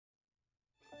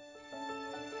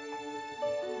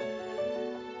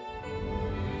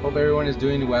Hope everyone is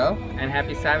doing well. And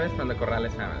happy Sabbath from the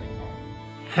Corrales family.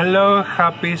 Hello,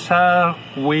 happy Sabbath.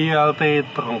 We are the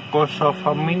Troncoso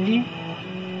family.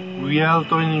 We are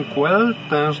doing well,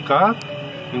 thanks God.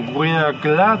 We are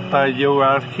glad that you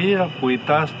are here with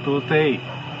us today.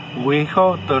 We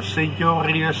hope to see you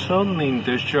real soon in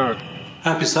the church.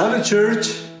 Happy Sabbath,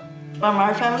 church. From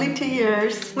our family to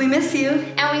yours. We miss you,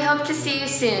 and we hope to see you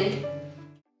soon.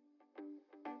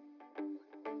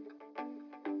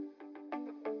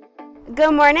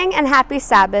 Good morning and happy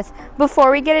Sabbath.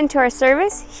 Before we get into our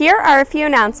service, here are a few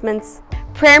announcements.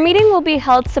 Prayer meeting will be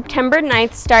held September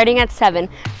 9th starting at 7.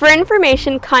 For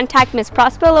information, contact Ms.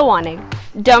 Rodel Liwanag.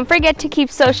 Don't forget to keep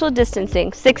social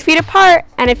distancing, 6 feet apart,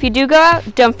 and if you do go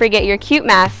out, don't forget your cute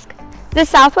mask. The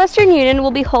Southwestern Union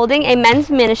will be holding a men's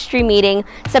ministry meeting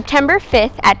September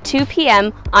 5th at 2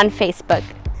 p.m. on Facebook.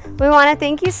 We want to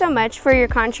thank you so much for your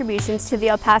contributions to the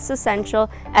El Paso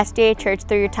Central SDA Church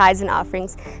through your tithes and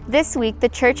offerings. This week, the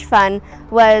church fund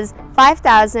was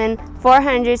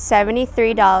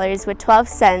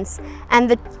 $5,473.12, and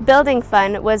the building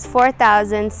fund was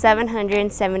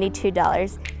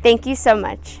 $4,772. Thank you so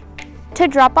much. To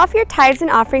drop off your tithes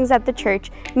and offerings at the church,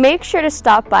 make sure to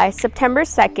stop by September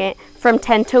 2nd from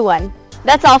 10 to 1.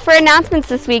 That's all for announcements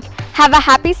this week. Have a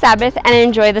happy Sabbath and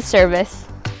enjoy the service.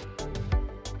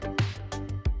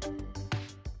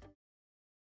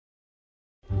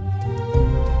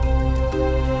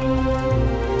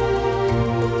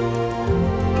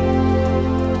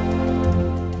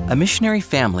 A missionary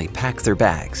family packed their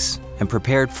bags and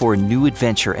prepared for a new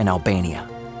adventure in Albania.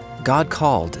 God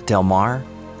called Delmar,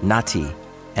 Nati,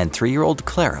 and 3-year-old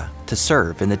Clara to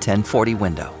serve in the 1040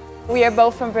 window. We are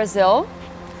both from Brazil.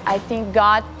 I think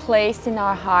God placed in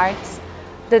our hearts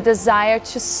the desire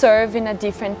to serve in a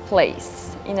different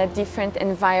place, in a different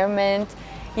environment,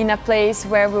 in a place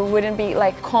where we wouldn't be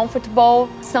comfortable,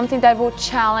 something that will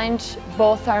challenge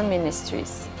both our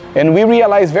ministries. And we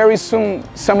realized very soon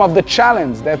some of the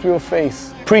challenge that we will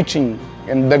face preaching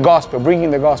and the gospel,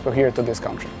 bringing the gospel here to this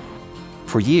country.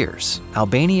 For years,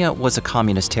 Albania was a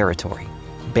communist territory,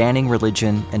 banning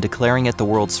religion and declaring it the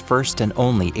world's first and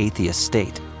only atheist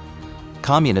state.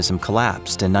 Communism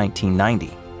collapsed in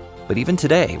 1990, but even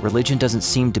today, religion doesn't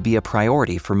seem to be a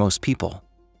priority for most people.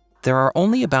 There are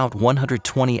only about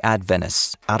 120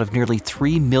 Adventists out of nearly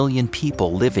 3 million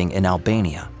people living in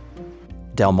Albania.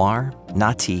 Delmar,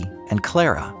 Nati, and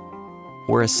Clara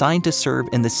were assigned to serve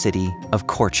in the city of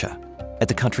Korça at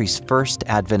the country's first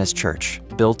Adventist church,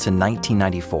 built in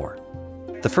 1994.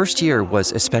 The first year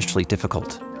was especially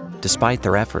difficult. Despite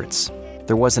their efforts,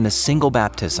 there wasn't a single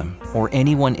baptism or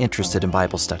anyone interested in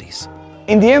Bible studies.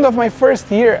 In the end of my first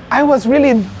year, I was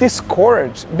really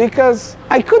discouraged because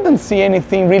I couldn't see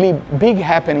anything really big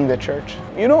happening in the church.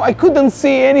 I couldn't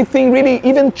see anything really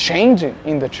even changing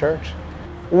in the church.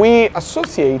 We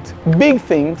associate big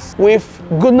things with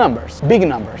good numbers, big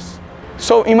numbers.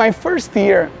 So in my first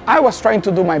year, I was trying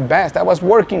to do my best. I was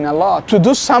working a lot to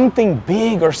do something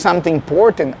big or something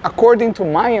important according to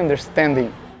my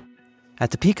understanding.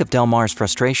 At the peak of Delmar's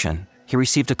frustration, he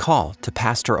received a call to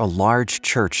pastor a large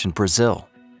church in Brazil.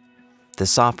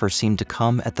 This offer seemed to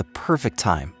come at the perfect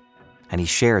time, and he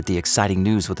shared the exciting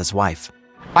news with his wife.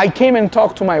 I came and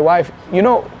talked to my wife.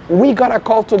 We got a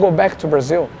call to go back to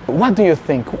Brazil. What do you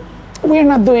think? We're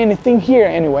not doing anything here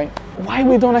anyway. Why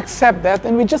we don't accept that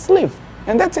and we just leave?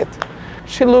 And that's it.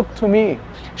 She looked to me.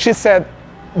 She said,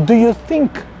 do you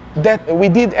think that we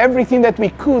did everything that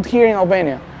we could here in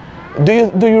Albania? Do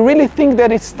you really think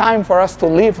that it's time for us to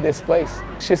leave this place?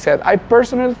 She said, I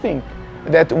personally think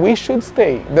that we should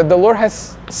stay, that the Lord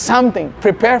has something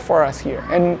prepared for us here.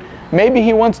 And maybe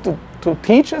He wants to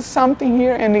teach us something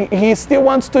here, and He still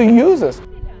wants to use us.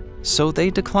 So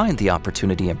they declined the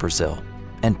opportunity in Brazil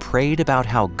and prayed about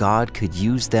how God could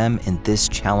use them in this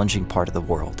challenging part of the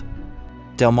world.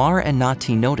 Delmar and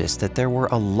Nati noticed that there were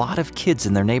a lot of kids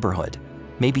in their neighborhood.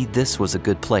 Maybe this was a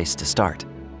good place to start.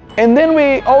 And then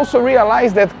we also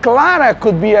realized that Clara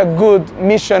could be a good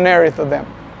missionary to them,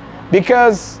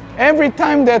 because every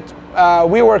time that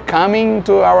we were coming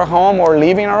to our home or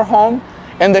leaving our home,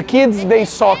 and the kids, they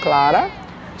saw Clara,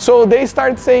 so they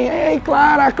started saying, hey,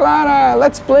 Clara,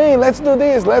 let's play, let's do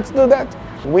this, let's do that.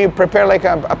 We prepare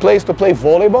a place to play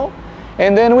volleyball,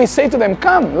 and then we say to them,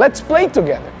 come, let's play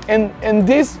together. And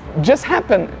this just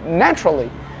happened naturally.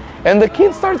 And the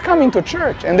kids start coming to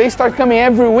church, and they start coming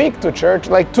every week to church,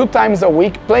 2 times a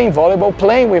week, playing volleyball,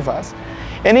 playing with us.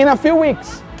 And in a few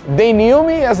weeks, they knew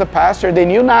me as a pastor, they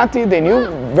knew Nati, they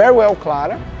knew very well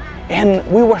Clara. And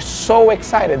we were so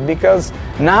excited because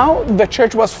now the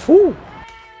church was full.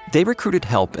 They recruited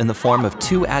help in the form of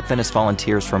 2 Adventist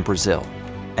volunteers from Brazil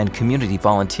and community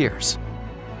volunteers.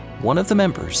 One of the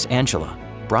members, Angela,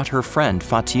 brought her friend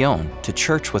Fation to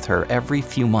church with her every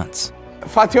few months.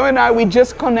 Fation and I, we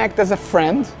just connect as a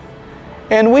friend,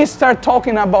 and we start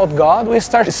talking about God. We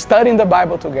start studying the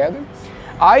Bible together.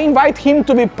 I invite him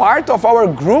to be part of our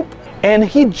group, and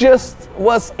he just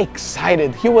was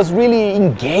excited. He was really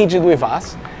engaged with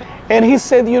us. And he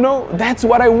said, you know, that's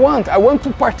what I want. I want to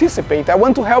participate. I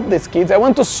want to help these kids. I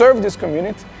want to serve this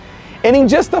community. And in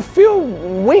just a few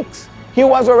weeks, he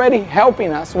was already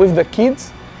helping us with the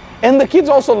kids. And the kids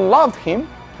also loved him.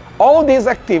 All these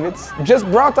activities just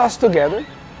brought us together.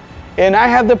 And I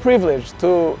had the privilege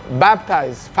to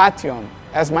baptize Fation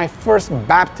as my first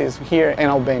baptism here in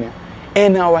Albania.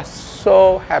 And I was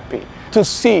so happy to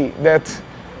see that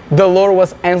the Lord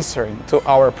was answering to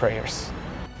our prayers.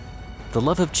 The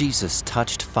love of Jesus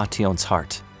touched Fation's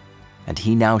heart, and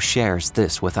he now shares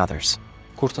this with others.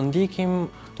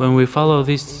 When we follow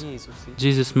this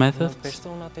Jesus method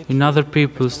in other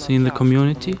peoples in the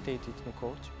community,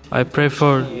 I pray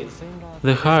for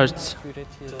the hearts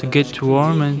to get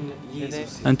warm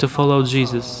and to follow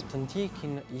Jesus.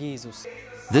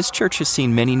 This church has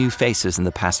seen many new faces in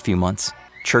the past few months.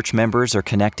 Church members are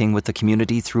connecting with the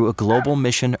community through a global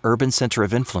mission urban center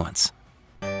of influence.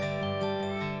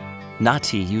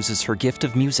 Nati uses her gift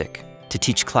of music to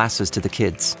teach classes to the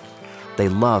kids. They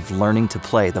love learning to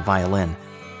play the violin.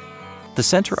 The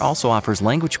center also offers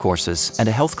language courses and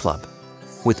a health club,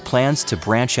 with plans to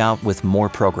branch out with more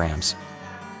programs.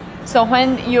 So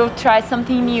when you try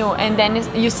something new and then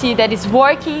you see that it's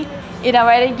working, it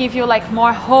already gives you like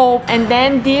more hope. And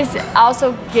then this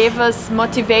also gave us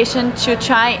motivation to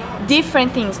try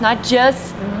different things, not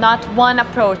one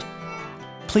approach.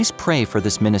 Please pray for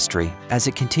this ministry as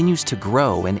it continues to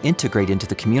grow and integrate into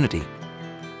the community.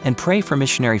 And pray for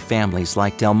missionary families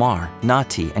like Delmar,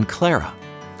 Nati, and Clara,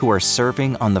 who are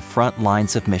serving on the front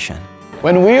lines of mission.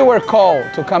 When we were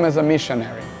called to come as a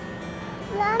missionary,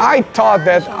 I thought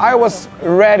that I was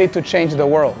ready to change the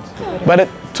world. But it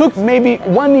took maybe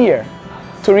 1 year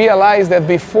to realize that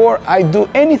before I do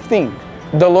anything,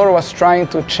 the Lord was trying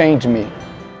to change me.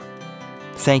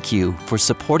 Thank you for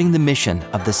supporting the mission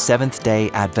of the Seventh-day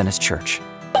Adventist Church.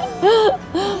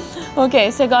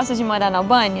 Ok, você gosta de morar na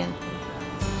Albânia?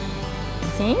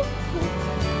 Sim?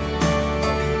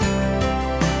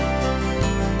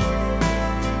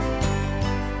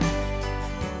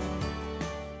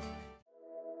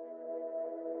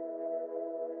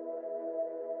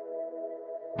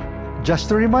 Just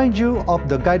to remind you of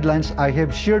the guidelines I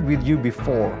have shared with you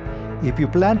before, if you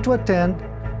plan to attend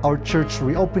our church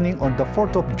reopening on the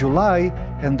 4th of July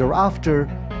and thereafter,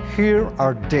 here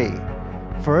are they.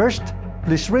 First,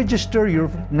 please register your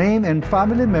name and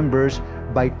family members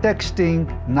by texting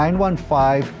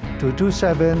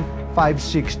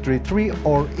 915-227-5633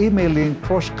 or emailing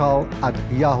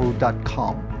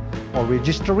proscal@yahoo.com or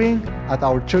registering at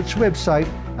our church website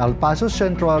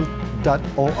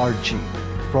elpasocentral.org.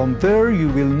 From there, you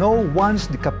will know once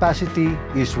the capacity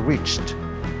is reached.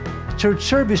 Church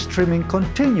service streaming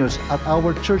continues at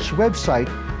our church website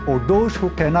for those who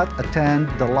cannot attend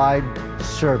the live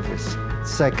service.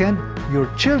 Second, your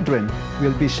children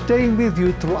will be staying with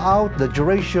you throughout the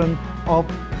duration of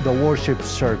the worship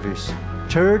service.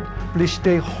 Third, please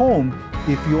stay home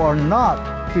if you are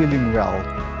not feeling well.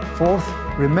 Fourth,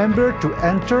 remember to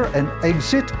enter and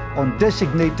exit on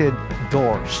designated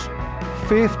doors.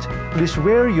 Fifth, please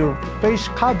wear your face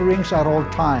coverings at all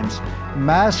times.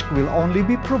 Masks will only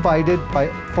be provided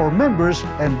for members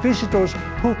and visitors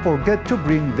who forget to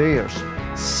bring theirs.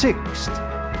 Sixth,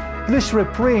 please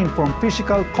refrain from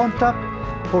physical contact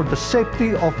for the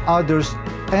safety of others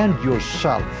and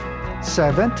yourself.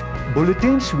 Seventh,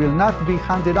 bulletins will not be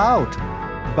handed out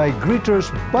by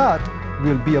greeters but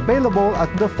will be available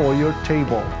at the foyer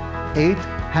table. Eighth,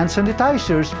 hand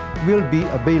sanitizers will be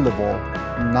available.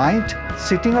 Ninth,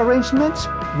 seating arrangements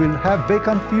will have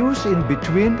vacant pews in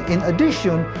between, in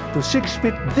addition to 6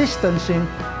 feet distancing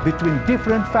between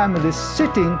different families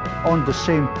sitting on the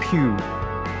same pew.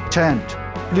 10th,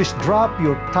 please drop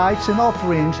your tithes and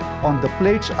offerings on the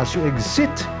plates as you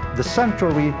exit the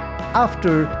sanctuary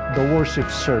after the worship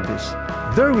service.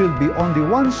 There will be only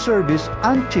one service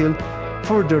until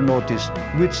further notice,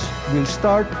 which will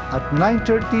start at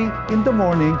 9:30 in the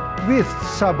morning with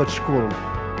Sabbath school.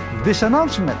 These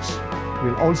announcements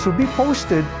will also be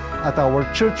posted at our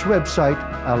church website,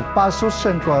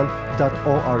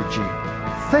 elpasocentral.org.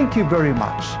 Thank you very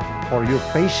much for your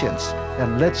patience,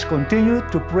 and let's continue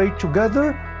to pray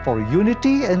together for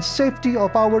unity and safety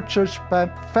of our church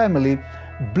family.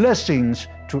 Blessings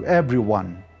to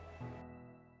everyone.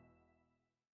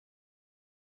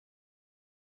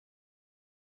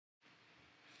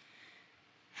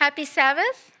 Happy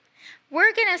Sabbath.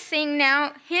 We're going to sing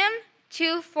now hymn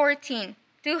 214.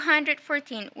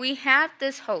 We have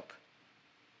this hope.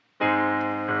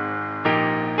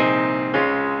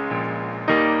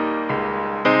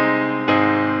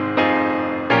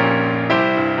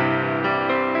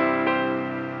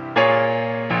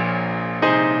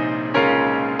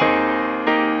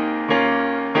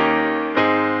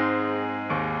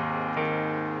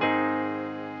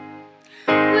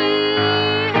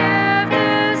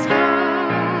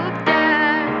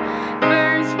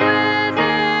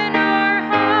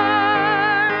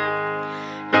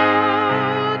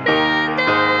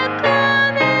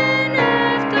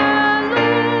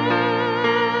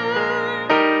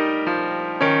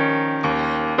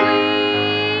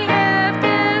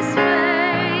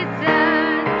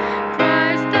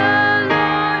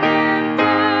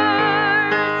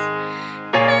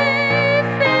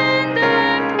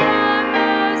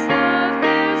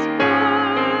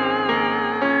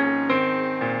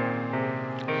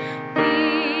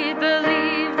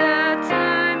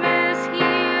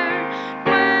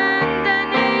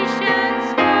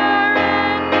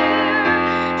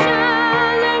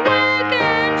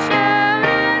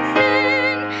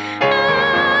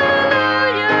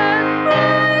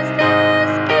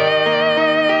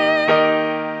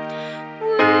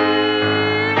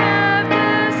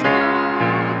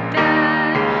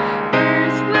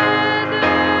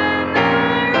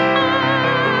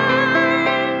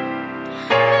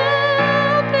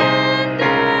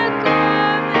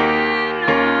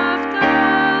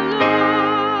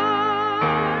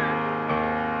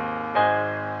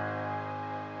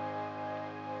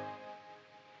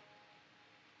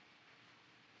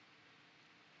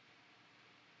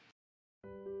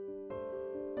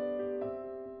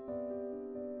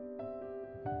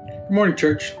 Good morning,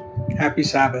 church. Happy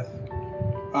Sabbath.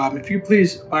 If you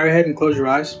please bow your head and close your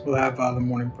eyes, we'll have the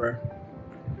morning prayer.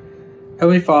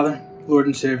 Heavenly Father, Lord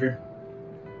and Savior,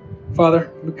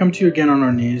 Father, we come to you again on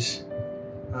our knees.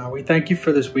 We thank you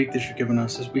for this week that you've given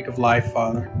us, this week of life,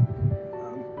 Father.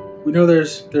 We know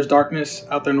there's darkness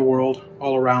out there in the world,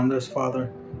 all around us,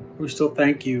 Father. We still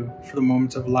thank you for the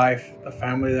moments of life, the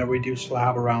family that we do still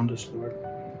have around us, Lord.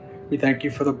 We thank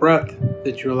you for the breath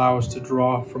that you allow us to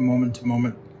draw from moment to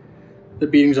moment, the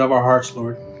beatings of our hearts,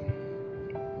 Lord.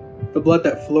 The blood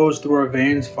that flows through our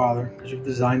veins, Father, because you've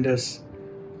designed us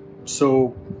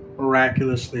so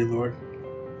miraculously, Lord.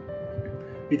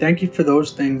 We thank you for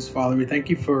those things, Father. We thank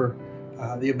you for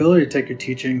the ability to take your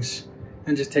teachings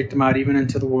and just take them out even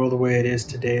into the world the way it is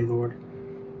today, Lord.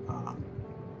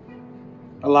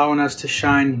 Allowing us to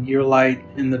shine your light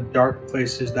in the dark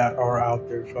places that are out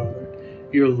there, Father.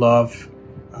 Your love,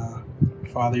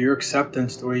 Father, your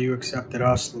acceptance, the way you accepted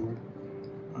us, Lord.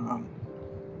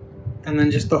 And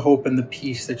then just the hope and the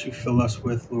peace that you fill us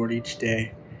with, Lord, each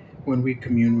day when we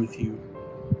commune with you.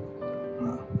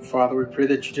 Father, we pray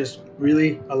that you just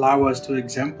really allow us to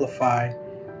exemplify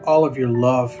all of your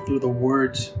love through the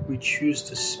words we choose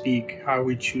to speak, how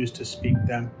we choose to speak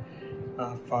them.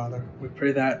 Father, we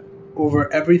pray that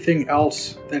over everything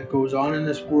else that goes on in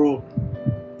this world,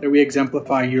 that we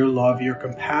exemplify your love, your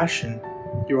compassion,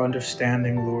 your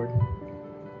understanding, Lord.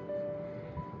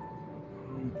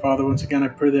 Father, once again, I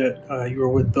pray that you are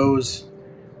with those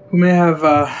who may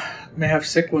have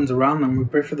sick ones around them. We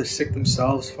pray for the sick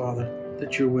themselves, Father,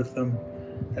 that you're with them.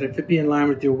 That if it be in line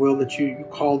with your will, that you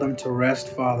call them to rest,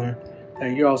 Father,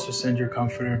 that you also send your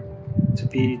comforter to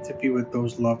be with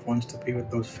those loved ones, to be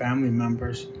with those family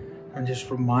members, and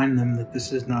just remind them that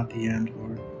this is not the end,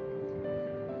 Lord.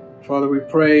 Father, we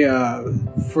pray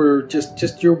for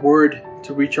just your word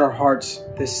to reach our hearts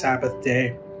this Sabbath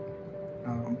day,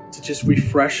 to just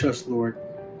refresh us, Lord,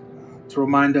 to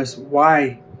remind us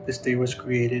why this day was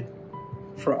created,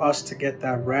 for us to get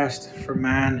that rest, for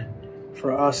man,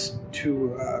 for us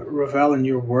to revel in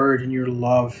your word and your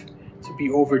love, to be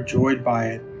overjoyed by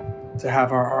it, to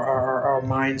have our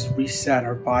minds reset,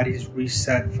 our bodies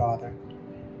reset, Father.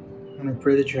 And I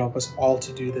pray that you help us all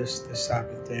to do this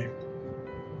Sabbath day.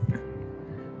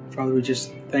 Father, we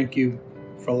just thank you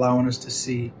for allowing us to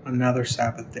see another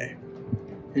Sabbath day.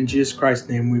 In Jesus Christ's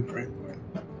name we pray, Lord.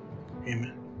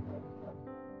 Amen.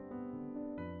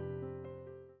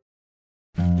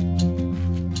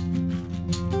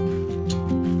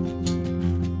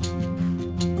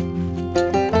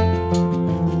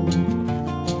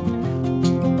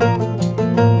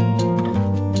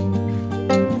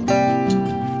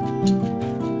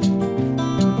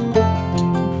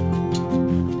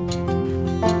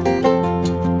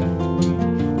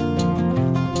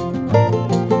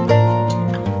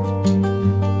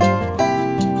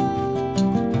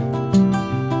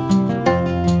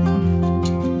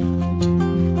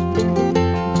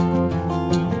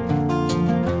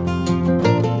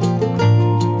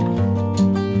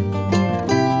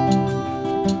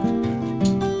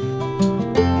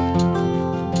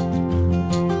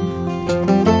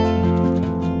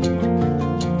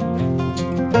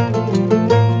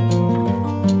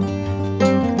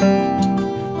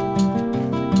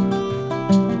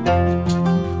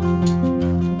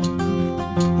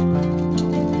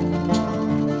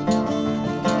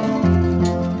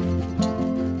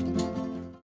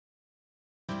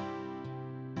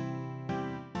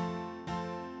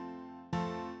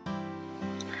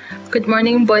 Good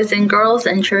morning, boys and girls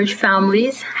and church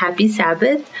families. Happy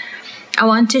Sabbath. I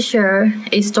want to share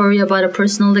a story about a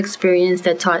personal experience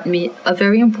that taught me a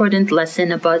very important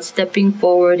lesson about stepping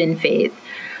forward in faith.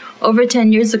 Over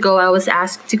 10 years ago, I was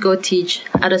asked to go teach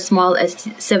at a small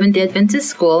Seventh-day Adventist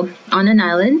school on an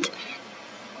island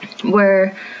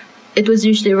where it was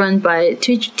usually run by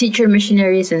teacher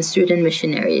missionaries and student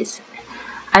missionaries.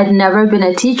 I'd never been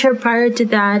a teacher prior to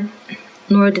that,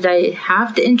 nor did I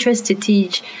have the interest to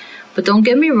teach. But don't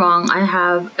get me wrong, I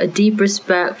have a deep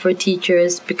respect for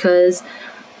teachers because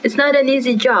it's not an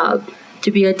easy job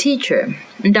to be a teacher.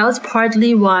 And that was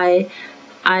partly why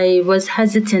I was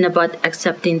hesitant about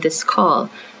accepting this call.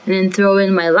 And then throw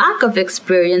in my lack of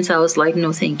experience, I was like,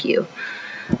 no, thank you.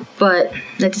 But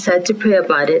I decided to pray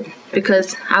about it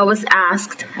because I was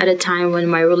asked at a time when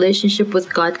my relationship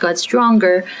with God got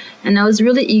stronger, and I was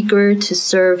really eager to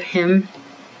serve Him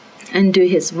and do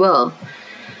His will.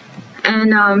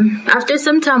 And after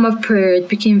some time of prayer, it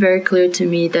became very clear to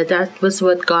me that that was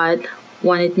what God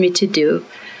wanted me to do.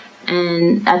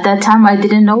 And at that time, I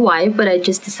didn't know why, but I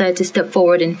just decided to step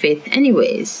forward in faith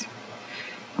anyways.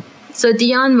 So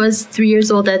Dion was 3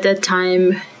 years old at that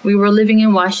time. We were living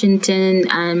in Washington,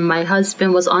 and my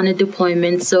husband was on a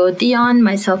deployment. So Dion,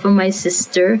 myself, and my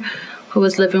sister, who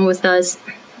was living with us,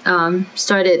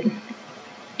 started,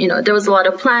 there was a lot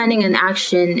of planning and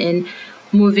action in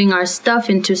moving our stuff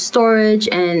into storage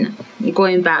and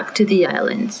going back to the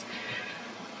islands.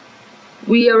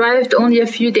 We arrived only a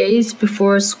few days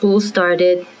before school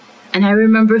started, and I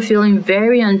remember feeling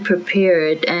very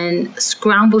unprepared and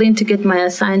scrambling to get my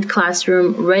assigned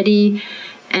classroom ready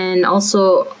and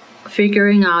also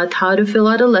figuring out how to fill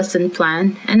out a lesson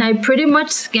plan. And I pretty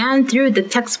much scanned through the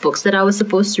textbooks that I was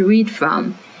supposed to teach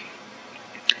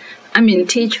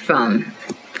from.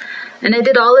 And I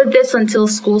did all of this until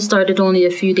school started only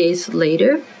a few days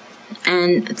later.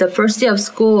 And the first day of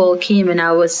school came, and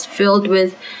I was filled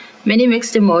with many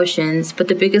mixed emotions, but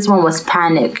the biggest one was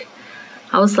panic.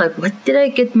 I was like, what did I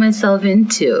get myself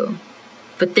into?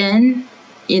 But then,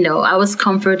 I was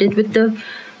comforted with the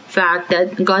fact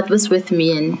that God was with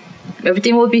me and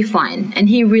everything will be fine. And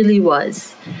He really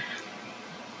was.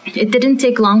 It didn't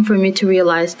take long for me to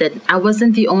realize that I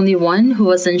wasn't the only one who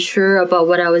was unsure about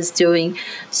what I was doing.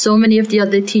 So many of the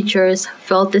other teachers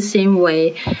felt the same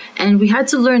way, and we had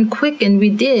to learn quick, and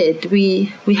we did.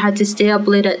 We had to stay up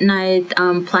late at night,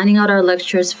 planning out our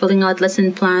lectures, filling out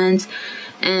lesson plans,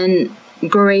 and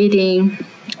grading.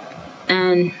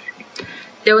 And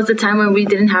there was a time when we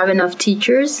didn't have enough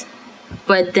teachers,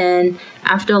 but then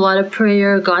after a lot of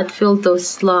prayer, God filled those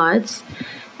slots,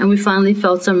 and we finally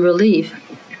felt some relief.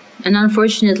 And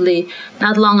unfortunately,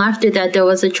 not long after that, there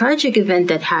was a tragic event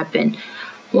that happened.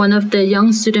 One of the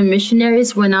young student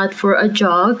missionaries went out for a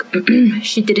jog.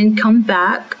 She didn't come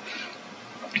back.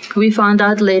 We found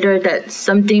out later that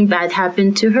something bad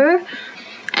happened to her.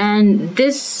 And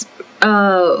this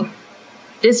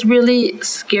really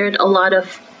scared a lot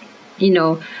of,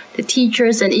 the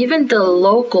teachers, and even the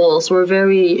locals were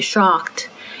very shocked.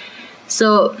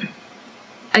 So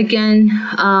again,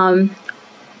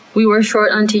 we were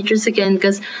short on teachers again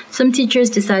because some teachers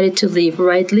decided to leave,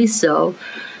 rightly so.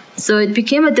 So it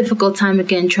became a difficult time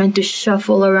again, trying to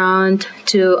shuffle around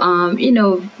to,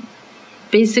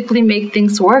 basically make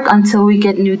things work until we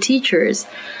get new teachers.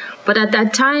 But at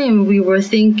that time, we were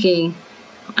thinking,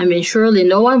 surely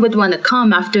no one would want to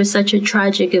come after such a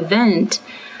tragic event.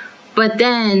 But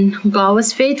then God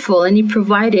was faithful, and He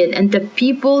provided, and the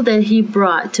people that He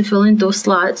brought to fill in those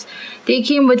slots, they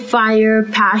came with fire,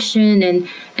 passion,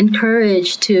 and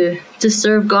courage to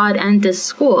serve God and this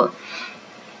school.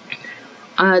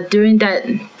 During that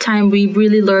time, we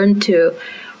really learned to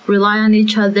rely on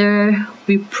each other.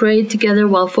 We prayed together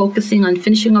while focusing on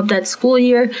finishing up that school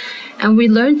year, and we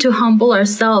learned to humble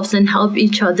ourselves and help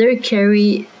each other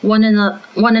carry one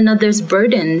another's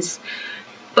burdens.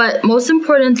 But most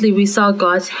importantly, we saw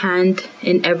God's hand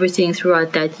in everything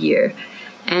throughout that year.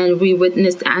 And we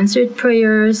witnessed answered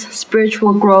prayers,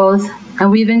 spiritual growth,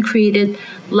 and we even created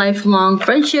lifelong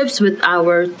friendships with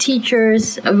our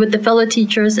teachers, with the fellow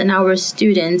teachers and our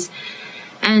students.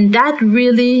 And that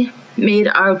really made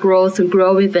our growth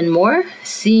grow even more,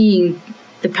 seeing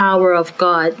the power of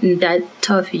God in that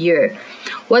tough year.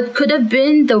 What could have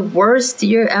been the worst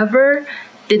year ever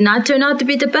did not turn out to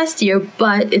be the best year,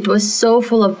 but it was so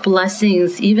full of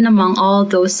blessings, even among all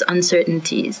those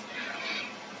uncertainties.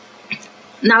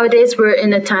 Nowadays, we're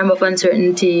in a time of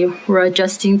uncertainty. We're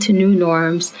adjusting to new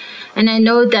norms. And I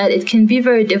know that it can be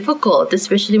very difficult,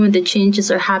 especially when the changes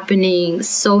are happening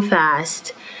so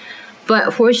fast.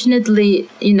 But fortunately,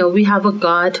 we have a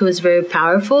God who is very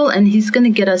powerful, and He's going to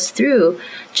get us through.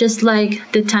 Just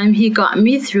like the time He got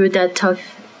me through that tough,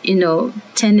 10,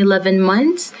 11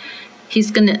 months,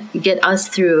 He's going to get us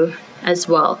through as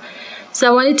well. So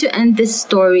I wanted to end this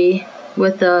story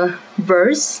with a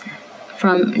verse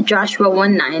from Joshua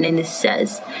 1:9, and it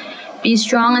says, "Be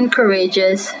strong and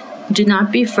courageous. Do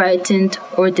not be frightened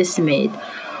or dismayed,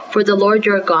 for the Lord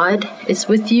your God is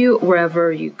with you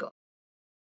wherever you go."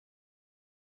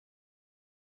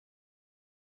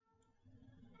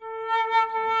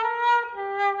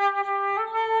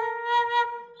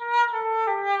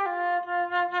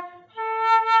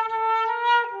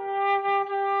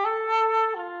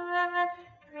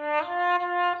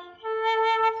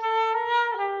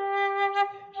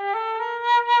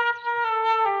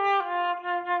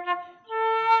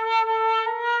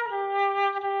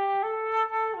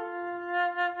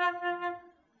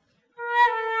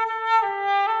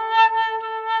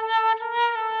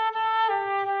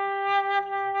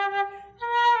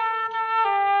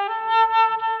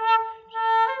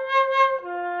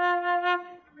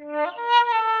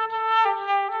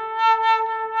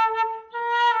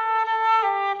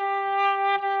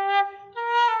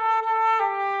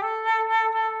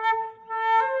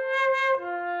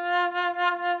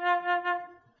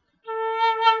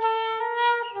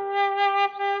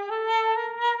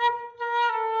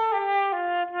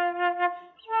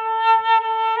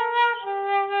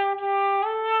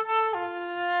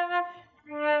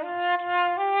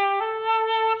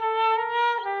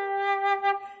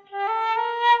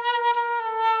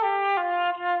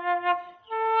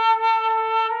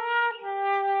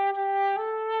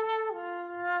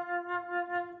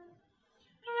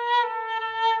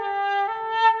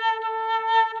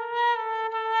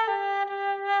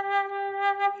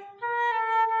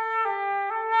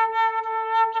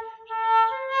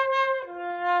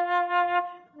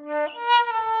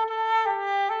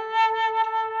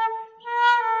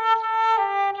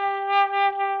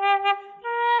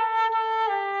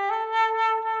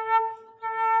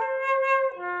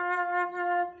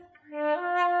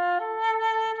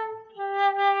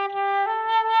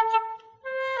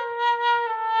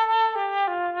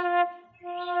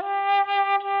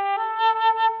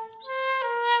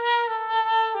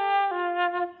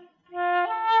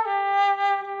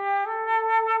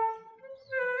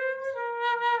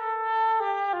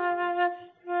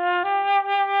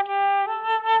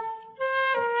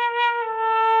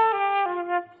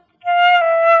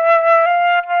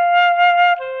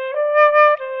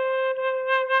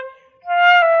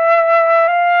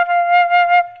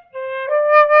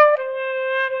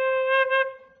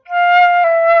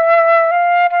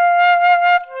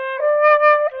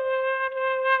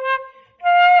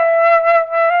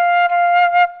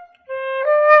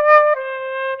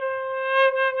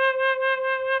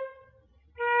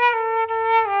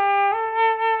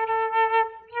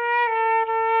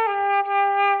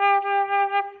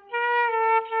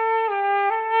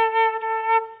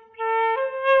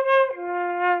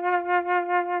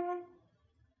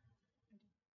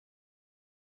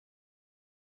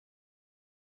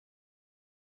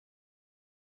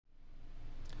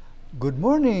 Good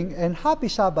morning and happy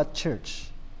Sabbath,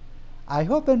 church. I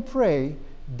hope and pray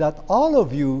that all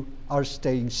of you are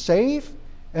staying safe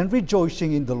and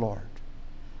rejoicing in the Lord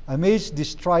amidst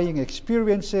these trying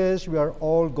experiences we are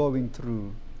all going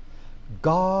through.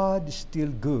 God is still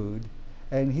good,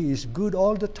 and He is good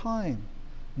all the time,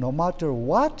 no matter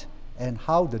what and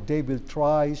how the devil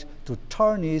tries to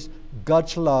tarnish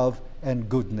God's love and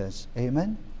goodness.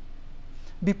 Amen?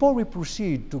 Before we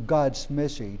proceed to God's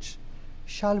message,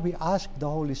 shall we ask the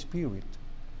Holy Spirit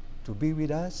to be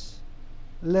with us?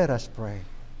 Let us pray.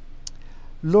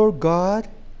 Lord God,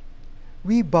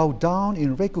 we bow down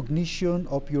in recognition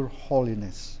of your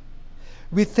holiness.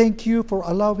 We thank you for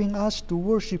allowing us to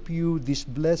worship you this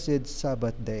blessed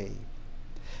Sabbath day.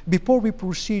 Before we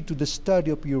proceed to the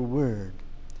study of your word,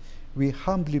 we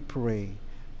humbly pray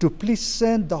to please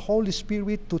send the Holy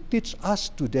Spirit to teach us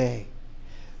today.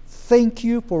 Thank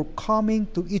you for coming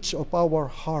to each of our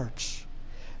hearts.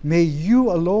 May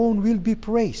you alone will be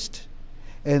praised,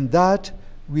 and that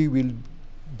we will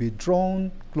be drawn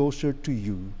closer to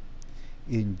you.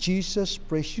 In Jesus'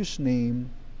 precious name,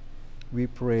 we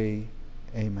pray,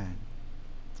 amen.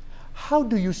 How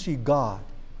do you see God?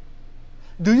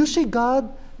 Do you see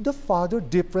God the Father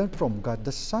different from God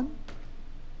the Son?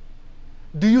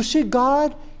 Do you see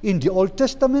God in the Old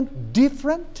Testament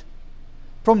different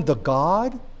from the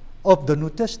God of the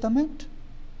New Testament?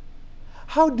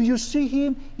 How do you see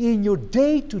Him in your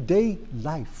day-to-day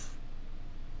life?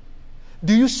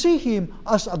 Do you see Him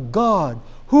as a God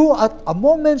who at a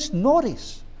moment's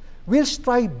notice will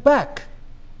strike back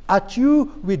at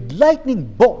you with lightning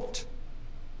bolt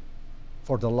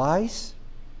for the lies,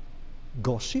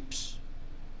 gossips,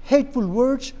 hateful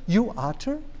words you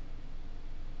utter?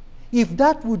 If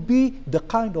that would be the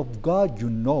kind of God you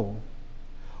know,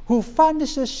 who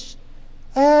punishes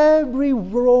every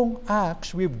wrong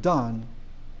act we've done,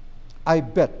 I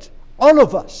bet all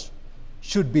of us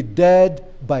should be dead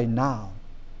by now.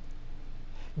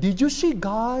 Did you see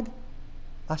God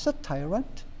as a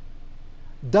tyrant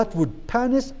that would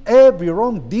punish every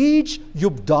wrong deed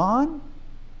you've done?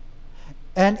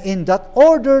 And in that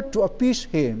order to appease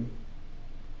Him,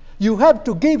 you have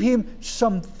to give Him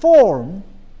some form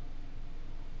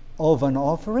of an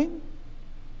offering?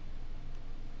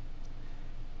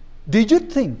 Did you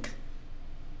think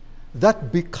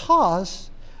that because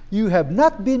you have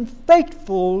not been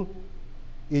faithful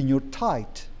in your tithe,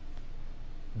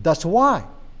 that's why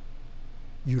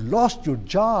you lost your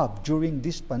job during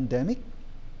this pandemic?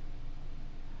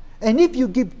 And if you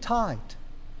give tithe,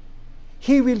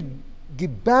 He will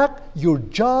give back your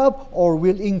job or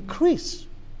will increase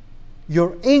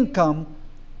your income.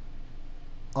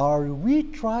 Are we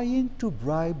trying to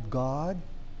bribe God?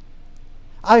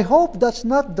 I hope that's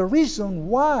not the reason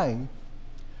why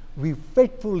we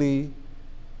faithfully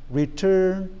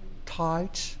return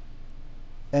tithes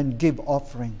and give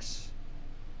offerings.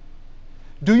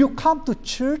 Do you come to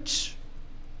church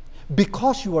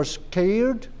because you are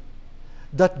scared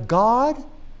that God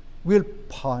will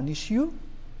punish you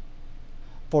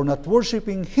for not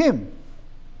worshiping Him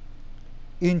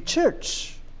in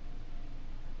church?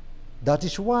 That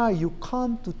is why you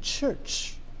come to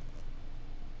church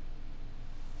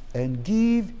and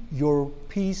give your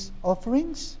peace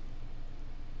offerings?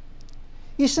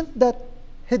 Isn't that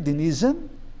hedonism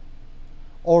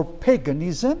or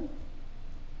paganism?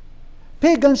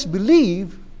 Pagans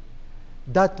believe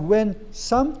that when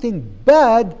something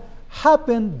bad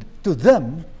happened to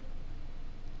them,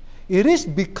 it is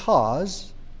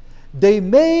because they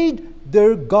made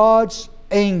their gods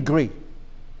angry,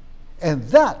 and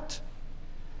that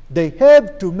they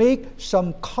have to make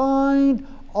some kind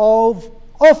of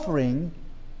offering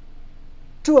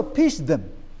to appease them.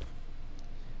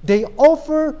 They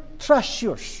offer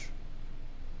treasures.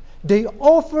 They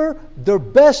offer their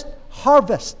best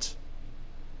harvest.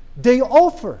 They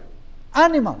offer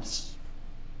animals.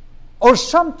 Or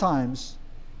sometimes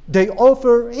they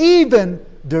offer even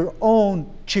their own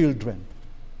children.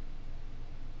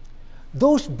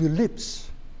 Those beliefs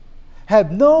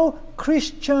have no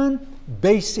Christian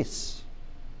basis,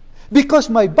 because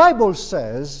my Bible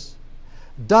says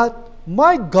that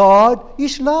my God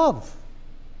is love.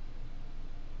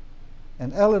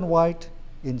 And Ellen White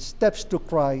in Steps to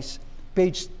Christ,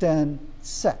 page 10,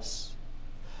 says,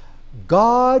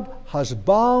 God has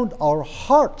bound our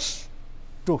hearts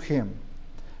to Him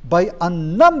by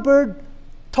unnumbered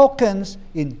tokens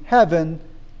in heaven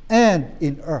and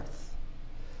in earth,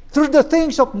 through the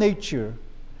things of nature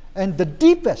and the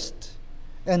deepest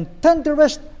and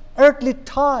tenderest earthly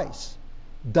ties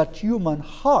that human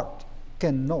heart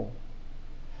can know.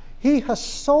 He has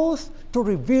sought to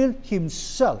reveal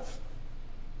Himself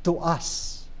to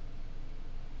us.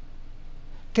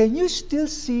 Can you still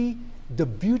see the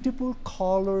beautiful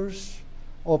colors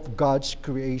of God's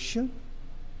creation?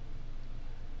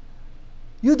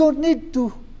 You don't need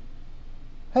to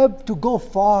have to go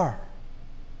far.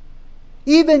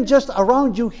 Even just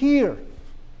around you here,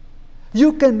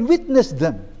 you can witness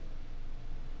them.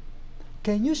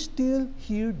 Can you still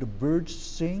hear the birds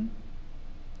sing?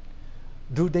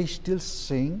 Do they still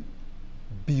sing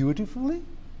beautifully?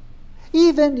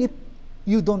 Even if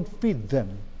you don't feed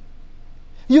them,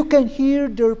 you can hear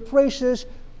their praises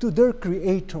to their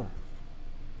Creator.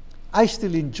 I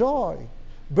still enjoy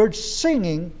birds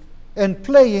singing and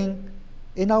playing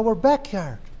in our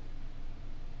backyard.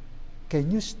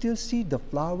 Can you still see the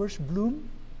flowers bloom?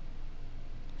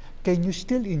 Can you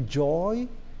still enjoy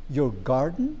your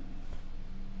garden?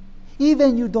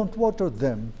 Even you don't water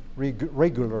them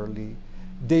regularly,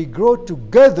 they grow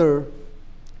together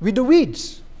with the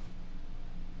weeds.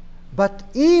 But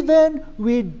even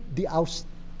with the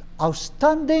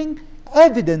outstanding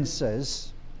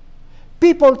evidences,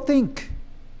 people think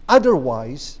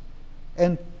otherwise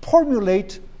and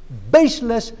formulate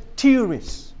baseless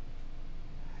theories.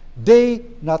 They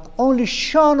not only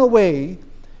shun away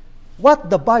what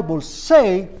the Bible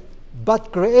says,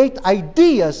 but create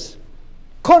ideas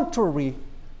contrary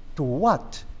to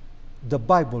what the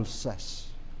Bible says.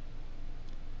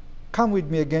 Come with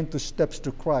me again to Steps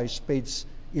to Christ, page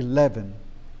 11.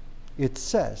 It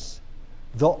says,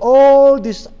 though all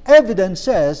these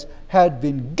evidences had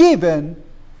been given,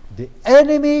 the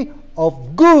enemy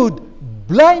of good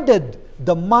blinded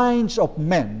the minds of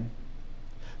men,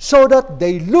 so that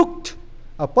they looked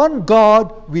upon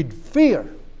God with fear.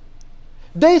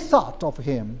 They thought of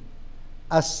him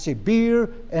as severe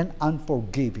and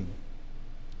unforgiving.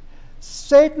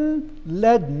 Satan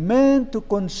led men to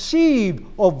conceive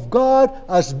of God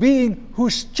as being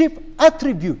whose chief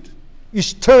attribute is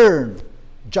stern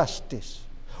justice,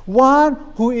 one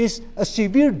who is a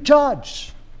severe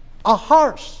judge, a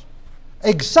harsh,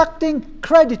 exacting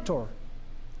creditor.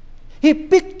 He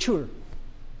pictured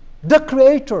the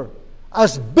Creator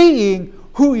as being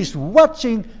who is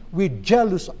watching with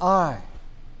jealous eye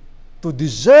to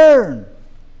discern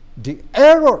the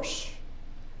errors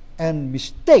and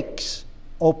mistakes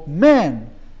of man,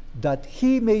 that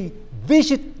he may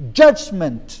visit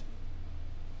judgment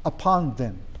upon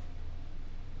them.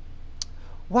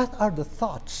 What are the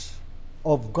thoughts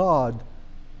of God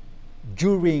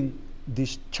during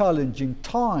these challenging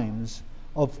times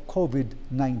of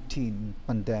COVID-19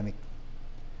 pandemic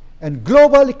and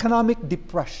global economic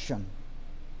depression?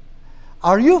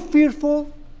 Are you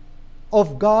fearful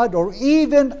of God or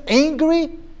even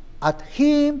angry at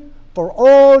him for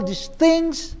all these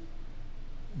things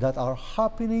that are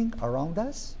happening around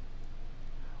us?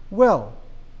 Well,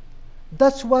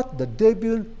 that's what the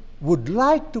devil would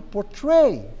like to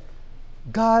portray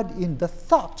God in the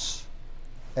thoughts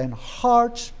and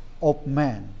hearts of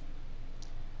man.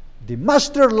 The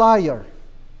master liar,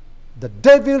 the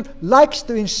devil, likes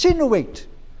to insinuate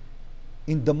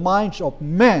in the minds of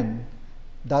men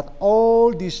that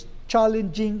all these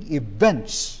challenging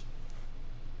events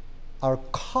are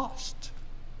caused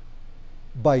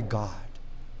by God.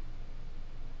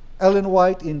 Ellen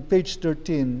White, in page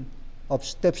 13 of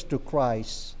Steps to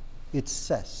Christ, it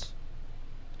says,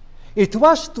 it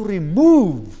was to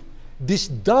remove this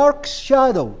dark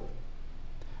shadow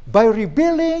by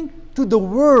revealing to the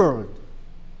world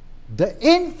the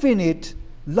infinite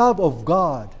love of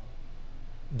God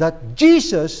that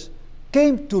Jesus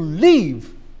came to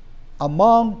live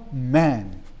among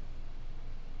men.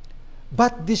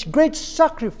 But this great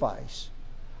sacrifice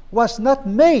was not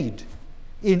made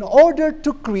in order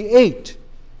to create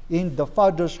in the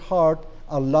Father's heart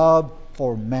a love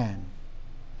for man.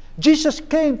 Jesus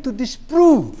came to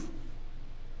disprove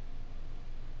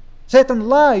Satan's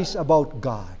lies about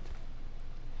God.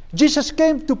 Jesus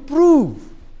came to prove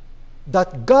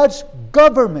that God's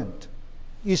government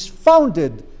is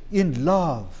founded in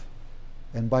love.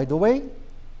 And by the way,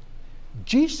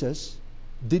 Jesus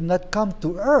did not come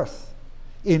to earth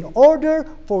in order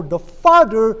for the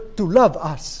Father to love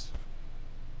us.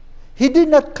 He did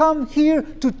not come here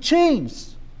to change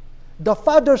the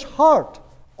Father's heart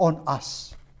on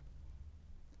us.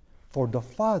 For the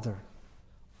Father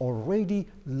already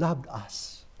loved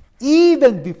us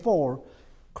even before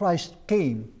Christ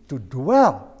came to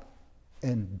dwell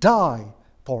and die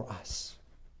for us.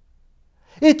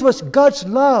 It was God's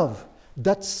love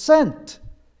that sent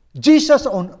Jesus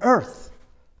on earth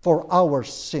for our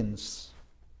sins.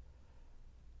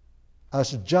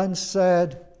 As John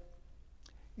said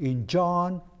in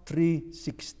John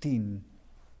 3:16,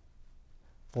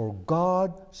 for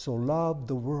God so loved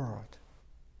the world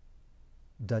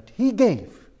that he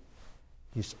gave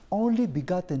his only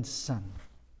begotten Son,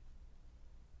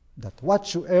 that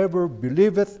whatsoever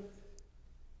believeth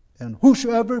and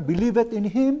whosoever believeth in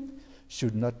him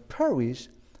should not perish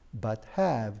but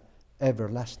have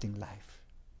everlasting life.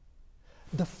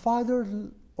 The Father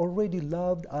already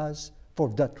loved us for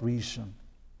that reason.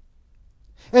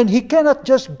 And he cannot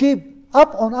just give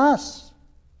up on us.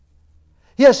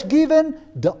 He has given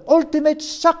the ultimate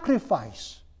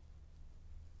sacrifice,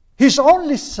 his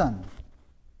only Son.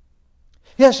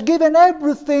 He has given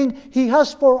everything he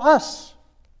has for us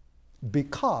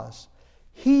because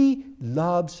he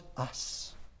loves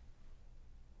us.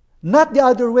 Not the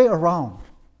other way around.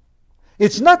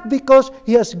 It's not because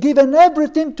he has given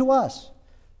everything to us.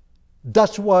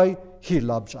 That's why he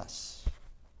loves us.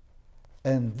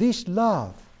 And this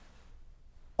love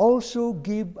also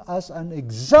gives us an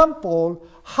example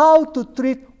how to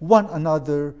treat one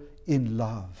another in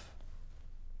love.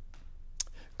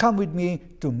 Come with me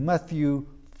to Matthew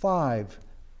 5,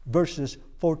 verses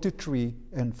 43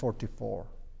 and 44.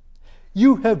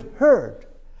 You have heard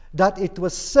that it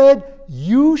was said,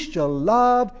 you shall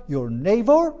love your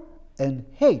neighbor and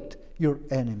hate your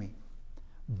enemy.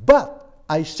 But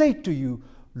I say to you,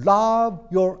 love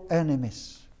your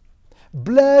enemies.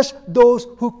 Bless those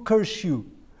who curse you.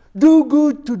 Do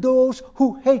good to those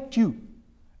who hate you.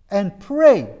 And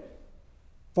pray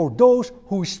for those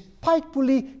who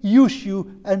spitefully use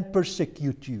you and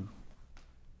persecute you.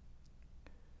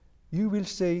 You will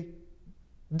say,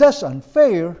 that's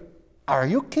unfair. Are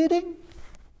you kidding?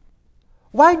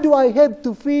 Why do I have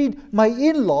to feed my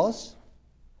in-laws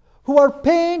who are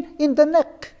pain in the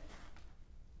neck?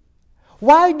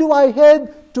 Why do I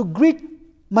have to greet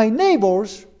my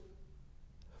neighbors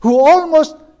who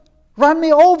almost run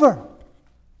me over?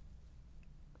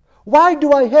 Why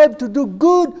do I have to do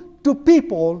good to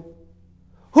people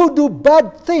who do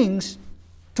bad things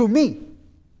to me?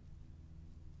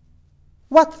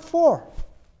 What for?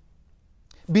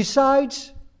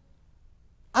 Besides,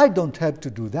 I don't have to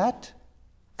do that.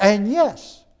 And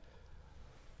yes,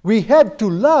 we have to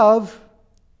love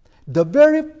the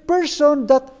very person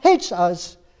that hates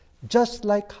us, just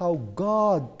like how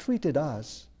God treated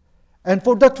us. And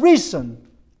for that reason,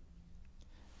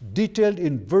 detailed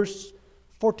in verse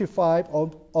 45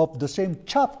 of the same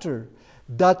chapter,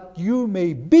 that you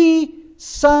may be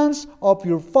sons of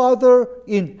your Father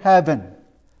in heaven.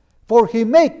 For He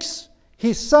makes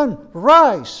His sun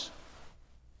rise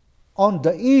on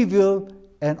the evil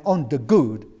and on the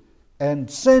good, and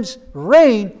sends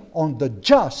rain on the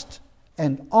just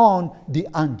and on the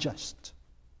unjust.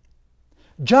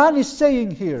 John is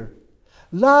saying here,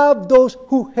 love those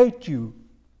who hate you,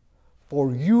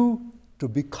 for you to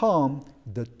become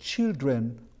the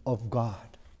children of God.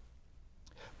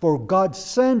 For God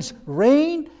sends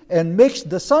rain and makes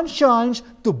the sun shine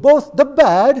to both the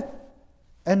bad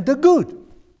and the good.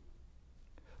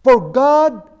 For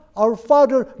God, our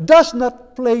Father, does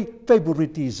not play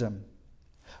favoritism.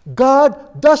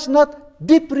 God does not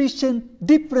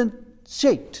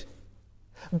differentiate.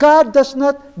 God does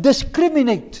not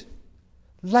discriminate.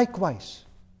 Likewise,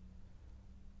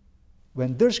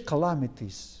 when there's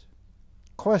calamities,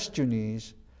 question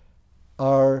is,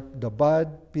 are the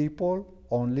bad people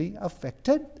only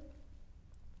affected?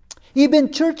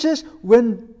 Even churches,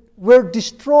 when were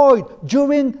destroyed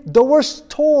during the worst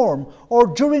storm or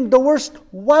during the worst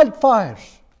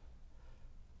wildfires,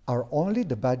 are only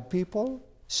the bad people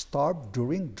starved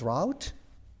during drought?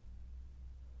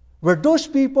 Were those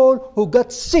people who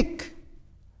got sick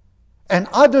and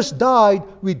others died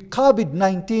with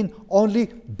COVID-19 only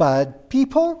bad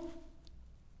people?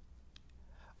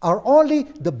 Are only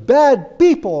the bad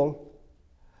people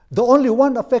the only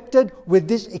one affected with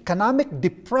this economic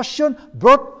depression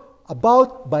brought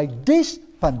about by this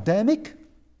pandemic?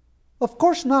 Of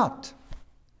course not.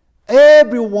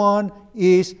 Everyone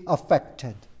is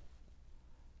affected.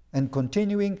 And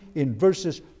continuing in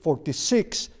verses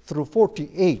 46 through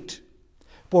 48,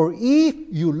 for if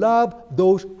you love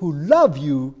those who love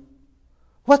you,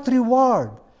 what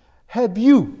reward have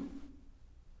you?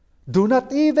 Do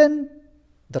not even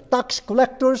the tax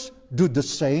collectors do the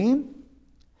same?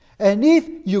 And if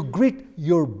you greet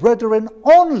your brethren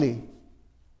only,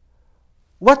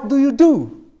 what do you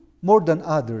do more than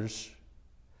others?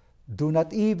 Do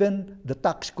not even the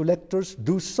tax collectors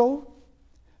do so?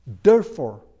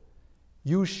 Therefore,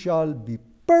 you shall be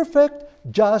perfect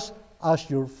just as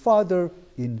your Father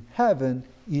in heaven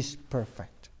is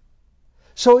perfect.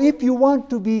 So if you want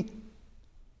to be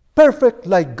perfect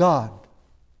like God,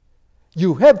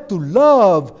 you have to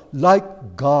love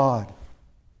like God.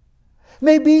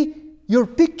 Maybe your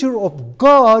picture of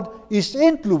God is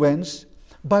influenced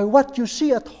by what you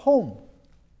see at home.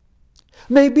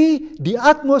 Maybe the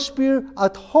atmosphere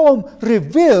at home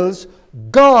reveals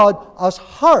God as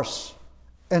harsh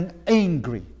and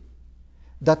angry,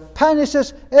 that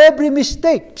punishes every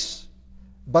mistake,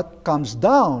 but comes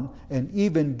down and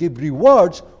even give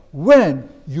rewards when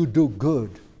you do good.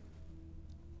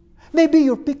 Maybe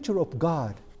your picture of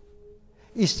God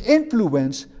is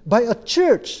influenced by a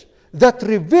church that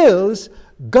reveals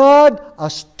God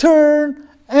as stern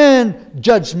and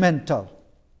judgmental.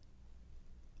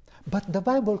 But the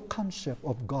Bible concept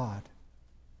of God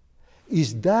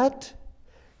is that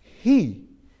He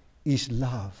is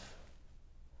love.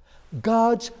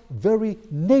 God's very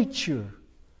nature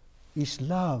is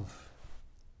love.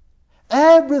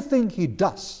 Everything He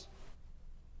does,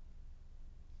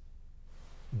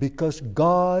 because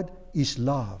God is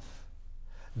love.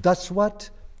 That's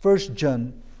what 1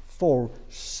 John 4,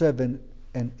 7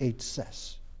 and 8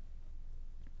 says.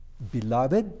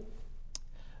 Beloved,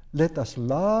 let us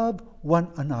love one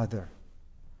another,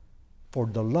 for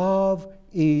the love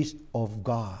is of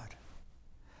God.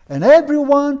 And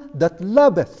everyone that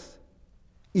loveth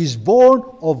is born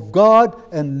of God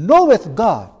and knoweth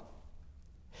God.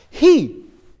 He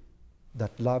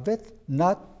that loveth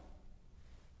not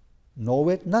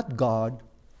knoweth not God,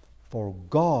 for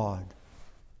God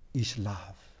is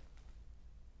love.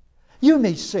 You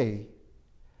may say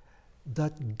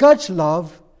that God's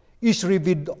love is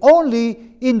revealed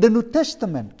only in the New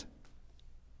Testament.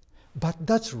 But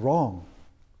that's wrong.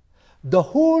 The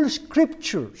whole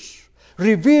Scriptures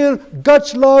reveal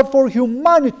God's love for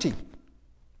humanity.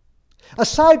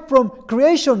 Aside from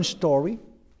creation story,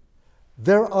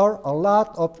 there are a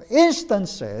lot of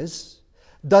instances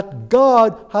that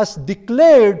God has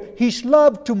declared His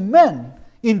love to men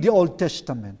in the Old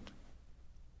Testament.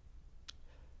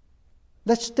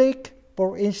 Let's take,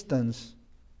 for instance,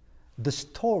 the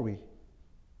story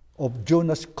of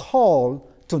Jonah's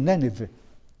call to Nineveh.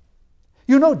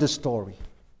 You know the story.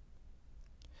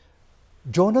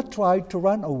 Jonah tried to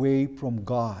run away from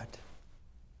God.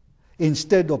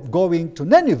 Instead of going to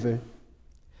Nineveh,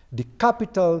 the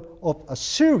capital of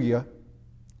Assyria,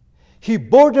 he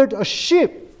boarded a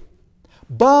ship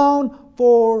bound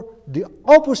for the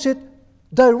opposite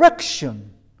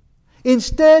direction.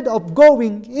 Instead of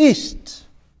going east,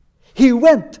 he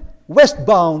went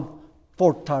westbound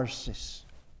for Tarsus.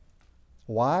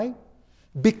 Why?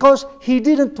 Because he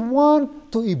didn't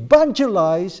want to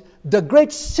evangelize the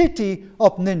great city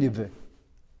of Nineveh.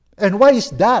 And why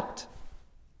is that?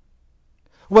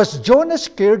 Was Jonah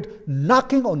scared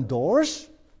knocking on doors?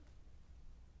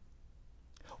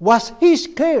 Was he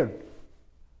scared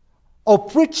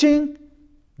of preaching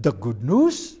the good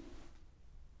news?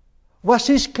 Was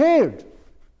he scared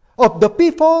of the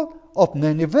people of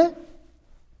Nineveh?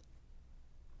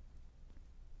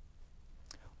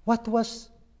 What was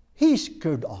he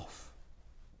scared of?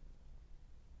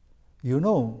 You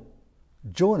know,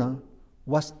 Jonah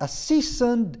was a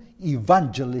seasoned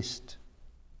evangelist.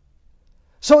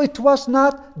 So it was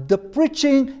not the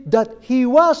preaching that he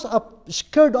was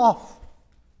scared of.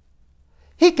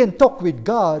 He can talk with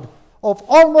God of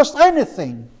almost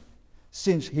anything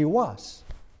since he was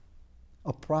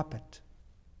a prophet.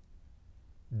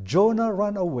 Jonah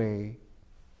ran away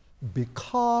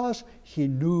because he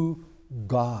knew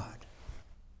God.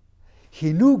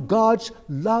 He knew God's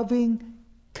loving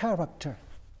character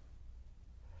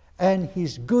and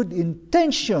his good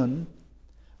intention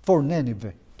for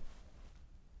Nineveh.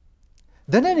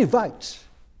 The Ninevites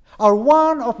are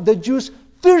one of the Jews'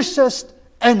 fiercest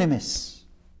enemies.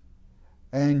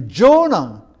 And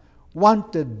Jonah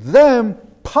wanted them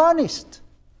punished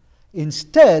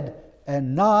instead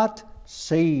and not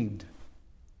saved.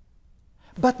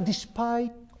 But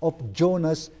despite of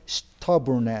Jonah's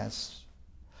stubbornness,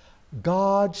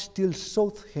 God still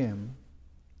sought him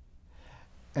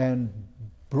and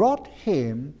brought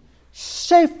him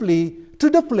safely to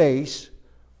the place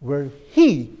where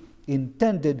he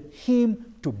intended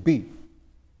him to be,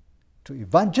 to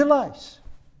evangelize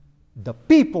the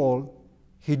people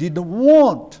he didn't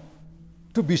want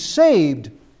to be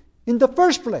saved in the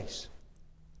first place.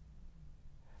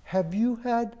 Have you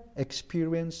had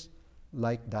experience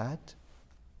like that?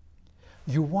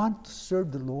 You want to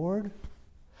serve the Lord,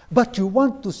 but you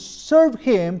want to serve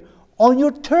Him on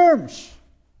your terms.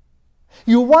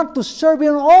 You want to serve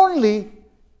Him only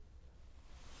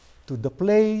to the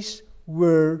place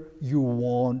where you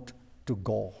want to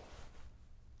go.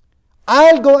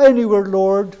 I'll go anywhere,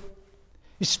 Lord,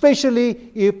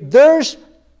 especially if there's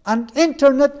an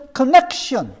internet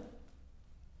connection,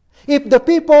 if the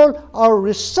people are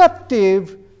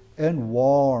receptive and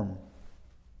warm.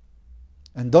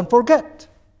 And don't forget,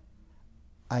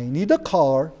 I need a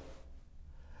car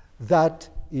that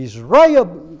is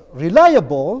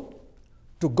reliable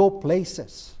to go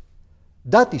places.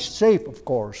 That is safe, of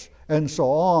course, and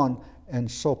so on and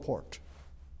so forth.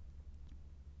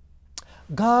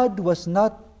 God was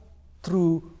not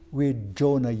through with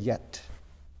Jonah yet.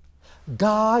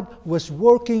 God was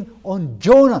working on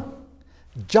Jonah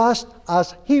just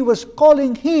as He was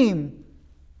calling him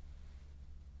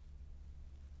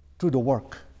to the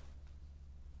work.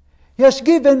 He has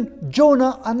given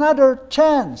Jonah another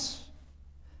chance,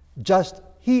 just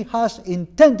He has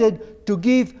intended to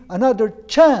give another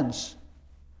chance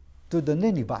to the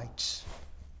Ninevites.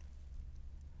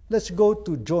 Let's go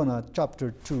to Jonah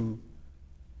chapter 2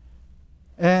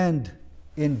 and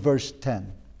in verse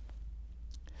 10.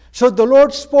 So the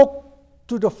Lord spoke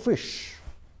to the fish,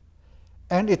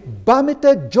 and it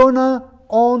vomited Jonah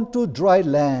onto dry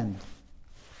land.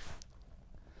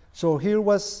 So here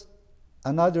was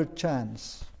another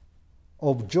chance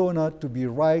of Jonah to be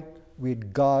right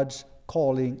with God's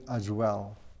calling as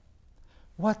well.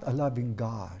 What a loving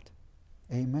God.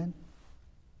 Amen.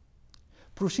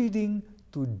 Proceeding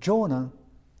to Jonah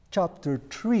chapter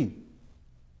 3.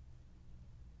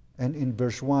 And in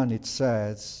verse 1 it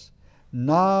says,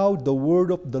 Now the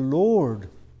word of the Lord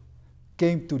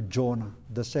came to Jonah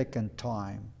the second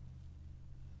time,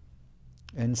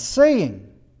 and saying,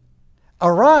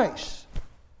 Arise,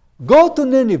 go to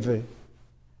Nineveh,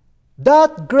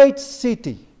 that great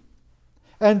city,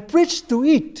 and preach to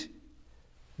it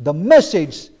the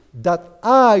message that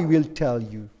I will tell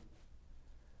you.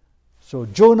 So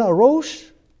Jonah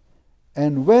arose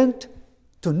and went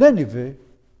to Nineveh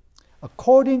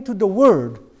according to the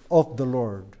word of the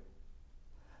Lord.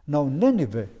 Now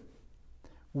Nineveh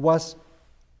was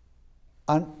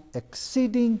an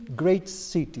exceeding great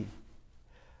city,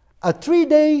 a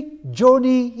 3-day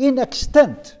journey in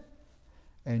extent,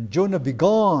 and Jonah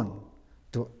began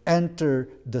to enter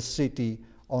the city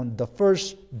on the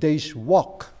first day's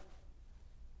walk.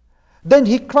 Then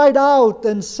he cried out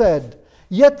and said,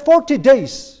 Yet 40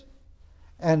 days,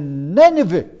 and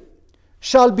Nineveh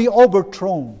shall be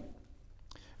overthrown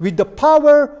with the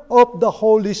power of the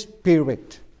Holy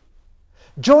Spirit.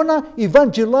 Jonah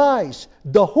evangelized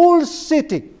the whole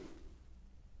city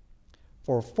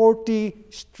for 40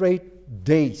 straight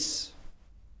days.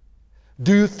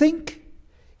 Do you think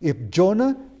if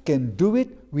Jonah can do it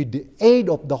with the aid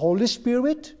of the Holy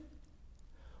Spirit,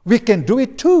 we can do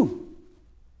it too?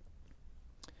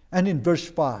 And in verse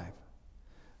 5,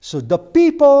 so the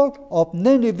people of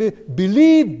Nineveh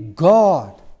believed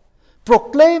God,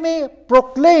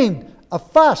 proclaimed a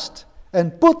fast,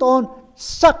 and put on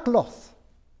sackcloth,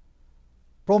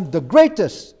 from the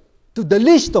greatest to the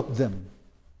least of them.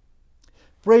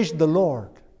 Praise the Lord.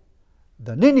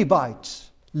 The Ninevites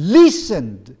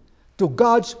listened to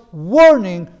God's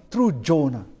warning through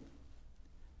Jonah.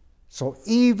 So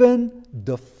even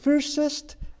the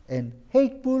fiercest and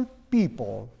hateful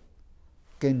people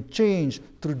can change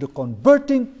through the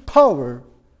converting power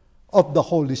of the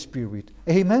Holy Spirit.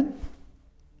 Amen?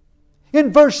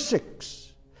 In verse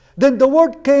 6, then the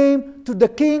word came to the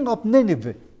king of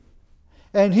Nineveh,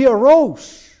 and he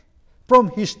arose from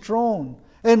his throne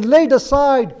and laid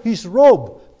aside his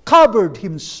robe, covered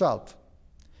himself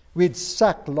with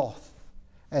sackcloth,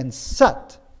 and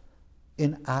sat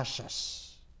in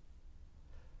ashes.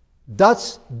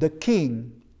 That's the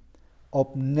king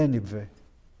of Nineveh,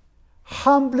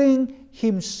 humbling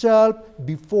himself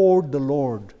before the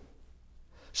Lord.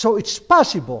 So it's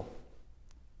possible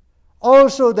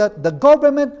also that the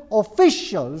government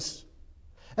officials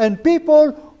and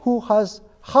people who has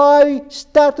high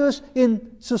status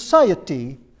in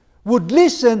society would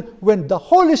listen when the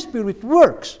Holy Spirit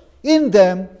works in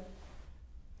them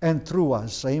and through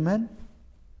us. Amen?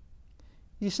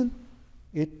 Isn't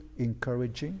it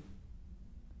encouraging?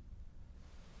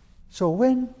 So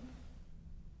when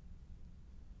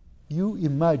you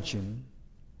imagine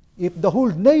if the whole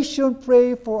nation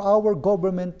pray for our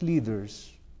government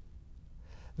leaders,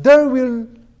 there will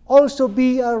also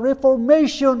be a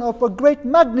reformation of a great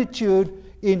magnitude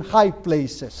in high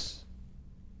places.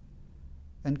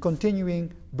 And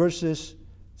continuing verses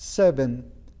 7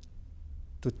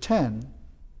 to 10,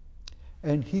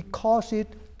 and he caused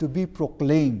it to be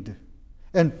proclaimed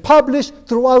and published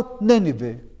throughout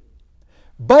Nineveh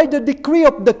by the decree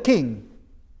of the king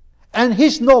and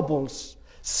his nobles,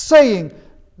 saying,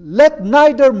 Let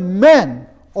neither man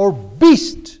or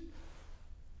beast,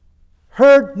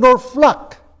 herd nor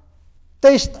flock,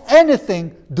 taste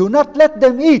anything, do not let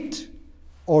them eat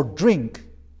or drink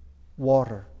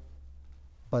water.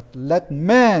 But let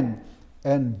man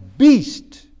and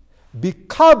beast be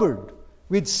covered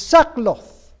with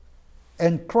sackcloth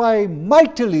and cry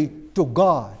mightily to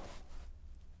God.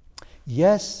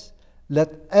 Yes,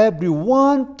 let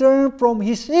everyone turn from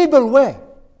his evil way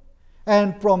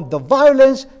and from the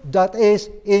violence that is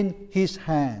in his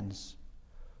hands.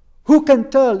 Who can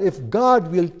tell if God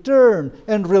will turn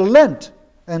and relent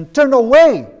and turn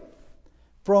away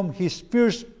from his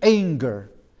fierce anger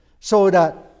so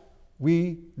that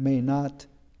we may not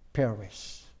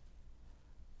perish?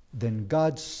 Then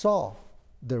God saw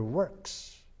their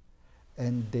works,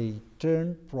 and they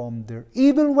turned from their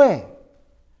evil way,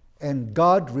 and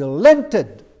God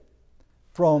relented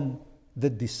from the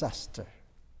disaster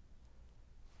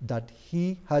that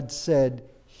he had said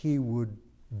he would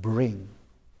bring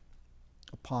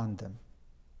upon them.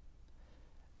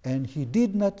 And he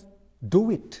did not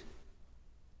do it.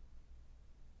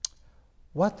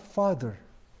 What father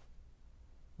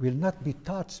will not be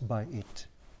touched by it?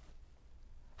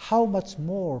 How much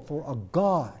more for a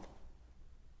God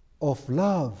of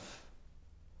love,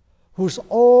 who's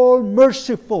all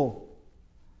merciful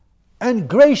and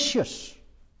gracious,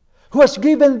 who has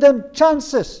given them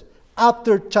chances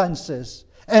after chances,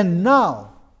 and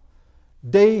now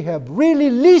they have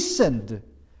really listened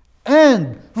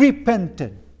and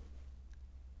repented.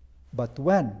 But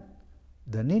when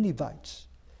the Ninevites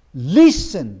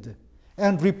listened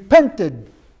and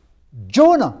repented,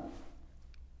 Jonah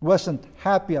wasn't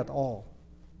happy at all.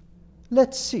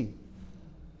 Let's see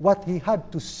what he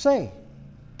had to say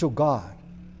to God.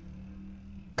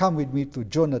 Come with me to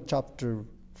Jonah chapter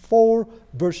 4,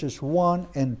 verses 1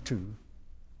 and 2.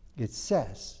 It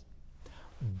says,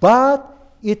 "But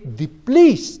it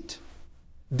displeased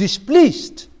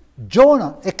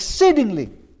Jonah exceedingly,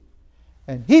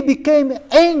 and he became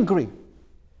angry.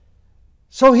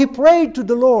 So he prayed to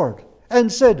the Lord and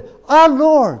said, 'Ah,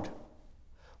 Lord,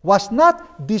 was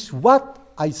not this what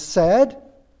I said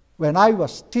when I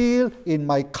was still in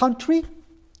my country?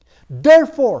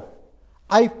 Therefore,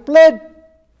 I fled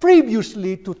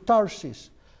previously to Tarsus,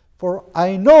 for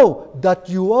I know that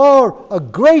you are a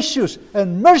gracious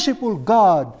and merciful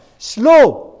God,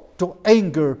 slow to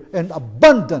anger and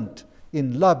abundant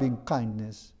in loving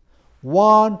kindness,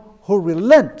 one who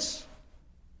relents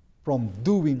from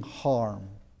doing harm.'"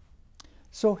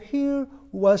 So here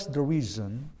was the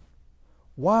reason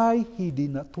why he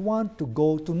did not want to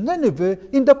go to Nineveh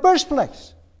in the first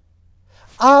place.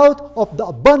 Out of the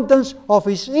abundance of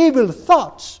his evil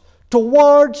thoughts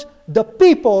towards the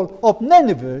people of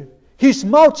Nineveh, his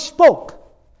mouth spoke.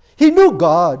 He knew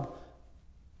God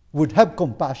would have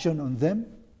compassion on them.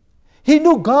 He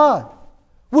knew God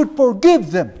would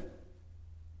forgive them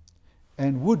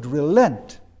and would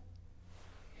relent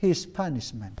his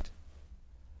punishment.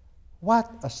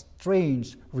 What a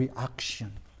strange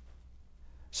reaction.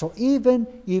 So even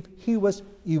if he was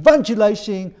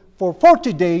evangelizing for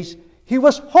 40 days, he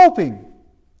was hoping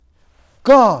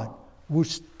God would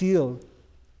still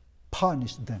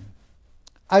punish them.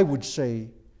 I would say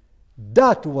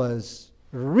that was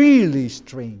really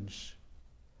strange.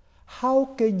 How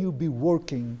can you be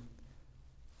working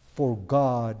for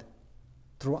God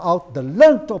throughout the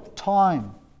length of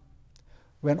time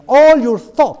when all your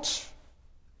thoughts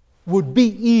would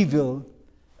be evil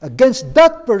against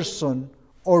that person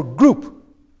or group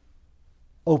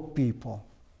of people?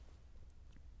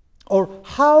 Or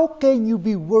how can you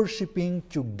be worshiping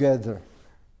together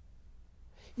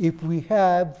if we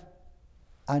have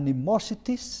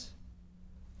animosities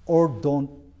or don't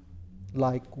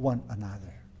like one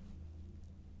another?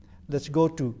 Let's go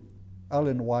to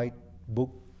Ellen White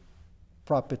book,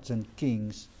 Prophets and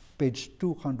Kings, page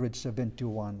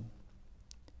 271.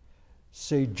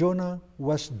 Say, Jonah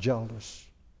was jealous.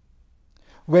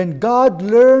 When God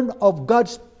learned of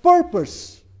God's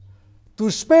purpose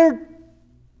to spare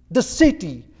the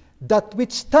city that,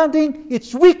 withstanding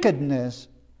its wickedness,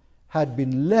 had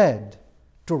been led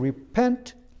to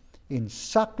repent in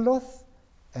sackcloth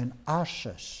and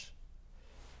ashes,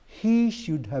 he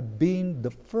should have been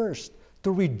the first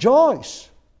to rejoice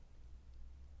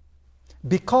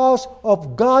because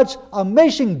of God's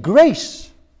amazing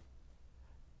grace.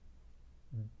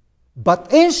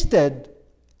 But instead,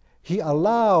 he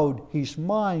allowed his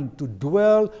mind to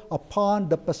dwell upon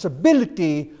the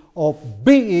possibility of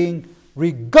being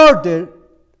regarded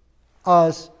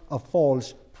as a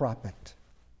false prophet.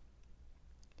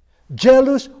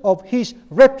 Jealous of his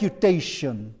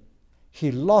reputation,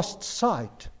 he lost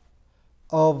sight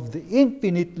of the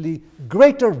infinitely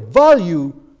greater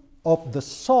value of the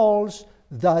souls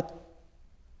that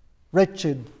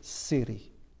wretched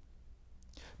city.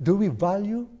 Do we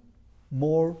value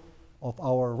more of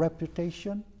our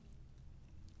reputation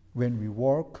when we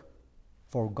work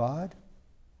for God?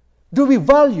 Do we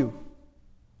value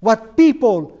what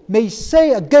people may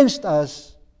say against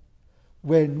us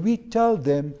when we tell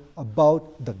them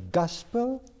about the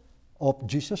gospel of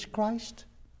Jesus Christ?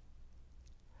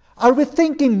 Are we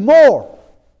thinking more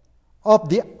of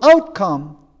the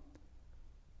outcome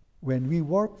when we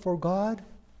work for God?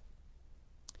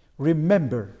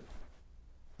 Remember,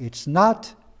 it's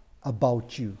not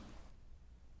about you.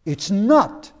 It's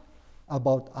not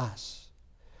about us.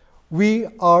 We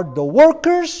are the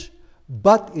workers,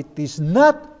 but it is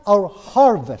not our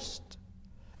harvest.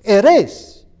 It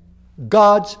is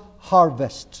God's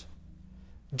harvest.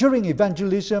 During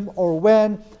evangelism or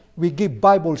when we give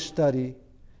Bible study,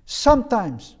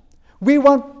 sometimes we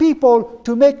want people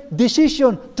to make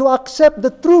decision to accept the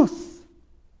truth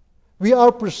we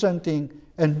are presenting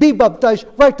and be baptized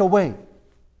right away.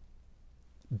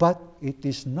 But it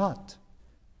is not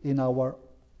in our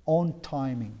own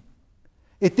timing.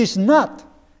 It is not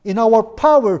in our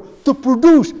power to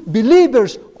produce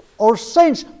believers or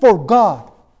saints for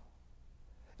God.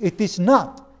 It is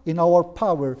not in our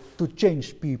power to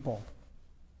change people.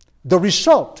 The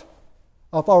result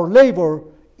of our labor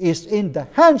is in the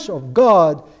hands of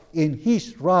God in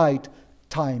His right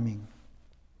timing.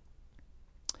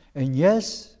 And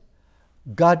yes,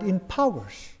 God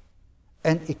empowers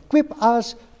and equips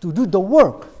us to do the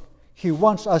work He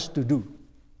wants us to do.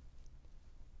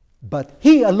 But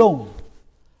He alone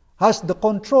has the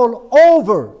control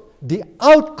over the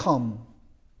outcome.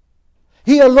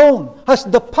 He alone has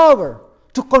the power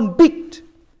to convict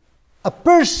a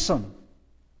person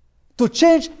to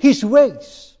change his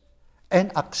ways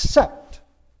and accept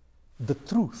the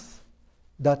truth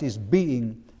that is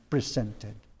being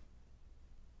presented.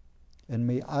 And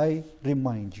may I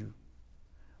remind you,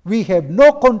 we have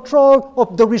no control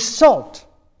of the result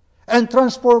and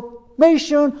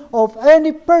transformation of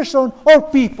any person or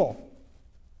people.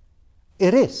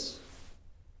 It is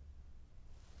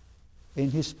in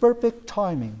His perfect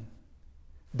timing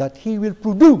that He will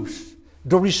produce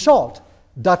the result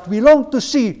that we long to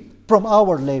see from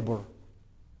our labor.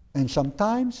 And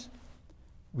sometimes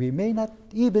we may not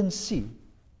even see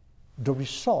the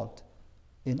result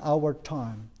in our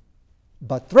time.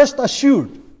 But rest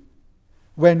assured,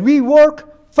 when we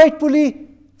work faithfully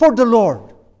for the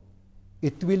Lord,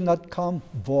 it will not come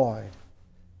void.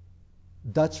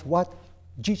 That's what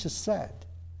Jesus said.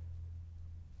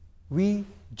 We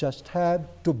just have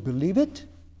to believe it.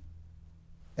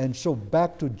 And so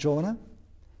back to Jonah.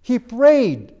 He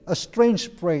prayed a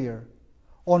strange prayer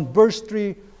on verse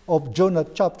 3 of Jonah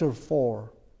chapter 4.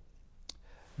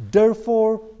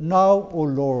 Therefore now, O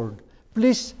Lord,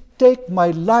 please take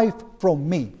my life from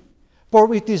me,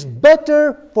 for it is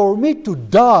better for me to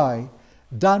die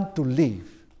than to live.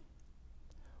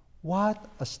 What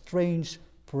a strange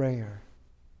prayer.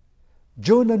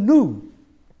 Jonah knew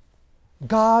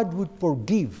God would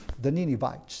forgive the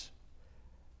Ninevites,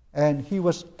 and he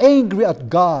was angry at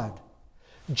God,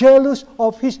 jealous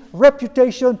of his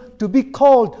reputation to be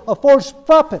called a false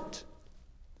prophet.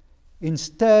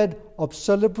 Instead of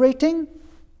celebrating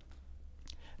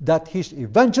that his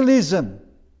evangelism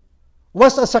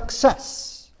was a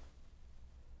success,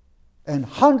 and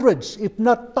hundreds, if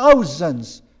not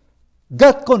thousands,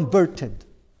 got converted,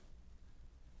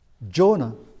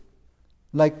 Jonah,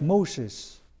 like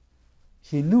Moses,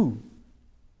 he knew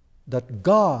that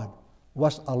God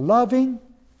was a loving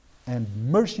and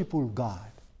merciful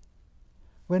God.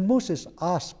 When Moses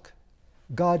asked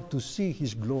God to see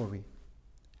His glory,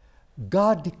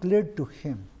 God declared to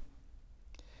him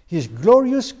His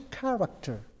glorious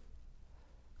character,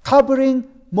 covering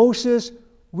Moses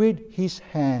with His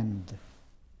hand.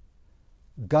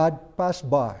 God passed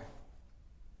by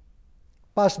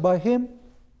him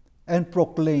and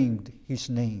proclaimed His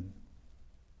name.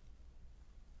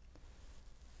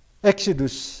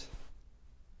 Exodus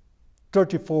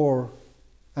 34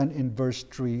 and in verse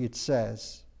 3 it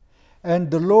says,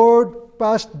 And the Lord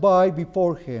passed by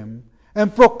before him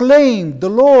and proclaimed, the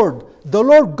Lord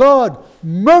God,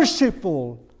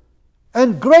 merciful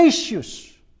and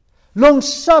gracious,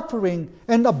 long-suffering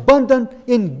and abundant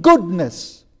in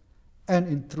goodness and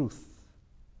in truth,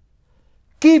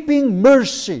 keeping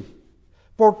mercy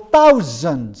for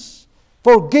thousands,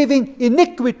 forgiving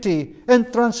iniquity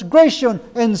and transgression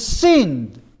and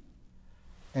sin,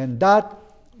 and that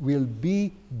will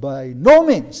be by no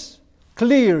means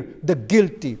clear the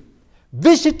guilty,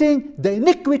 visiting the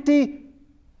iniquity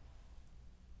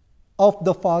of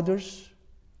the fathers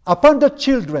upon the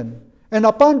children, and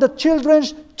upon the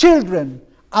children's children,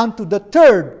 unto the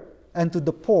third and to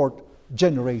the fourth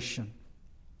generation.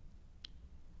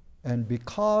 And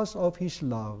because of His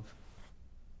love,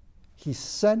 He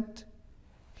sent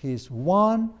His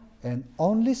one and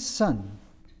only Son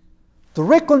to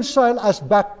reconcile us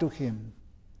back to Him.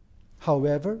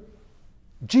 However,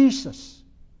 Jesus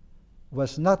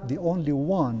was not the only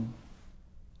one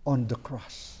on the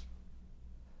cross.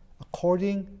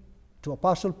 According to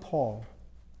Apostle Paul,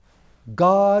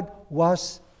 God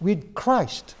was with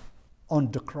Christ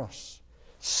on the cross,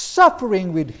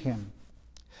 suffering with Him,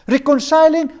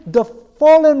 reconciling the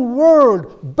fallen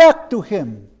world back to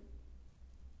Him.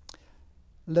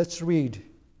 Let's read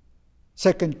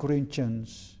 2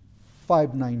 Corinthians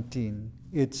 5:19.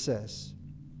 It says,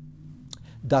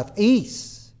 that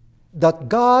is, that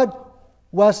God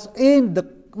was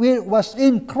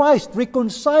in Christ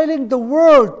reconciling the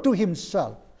world to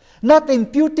Himself, not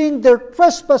imputing their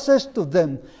trespasses to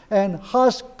them, and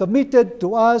has committed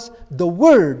to us the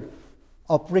word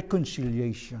of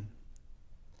reconciliation.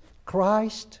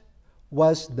 Christ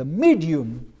was the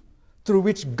medium through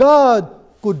which God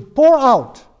could pour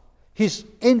out His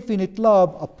infinite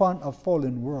love upon a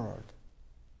fallen world.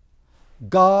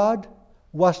 God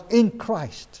was in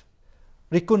Christ,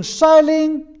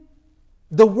 reconciling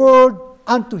the world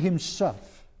unto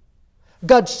Himself.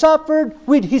 God suffered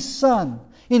with His Son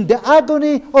in the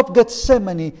agony of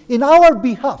Gethsemane in our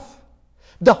behalf.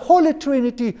 The Holy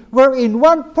Trinity were in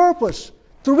one purpose,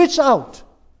 to reach out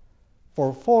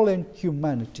for fallen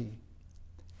humanity.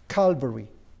 Calvary,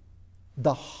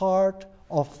 the heart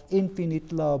of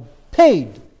infinite love,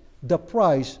 paid the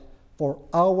price for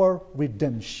our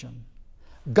redemption.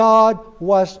 God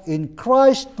was in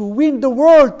Christ to win the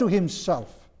world to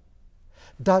himself.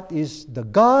 That is the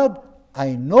God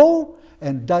I know,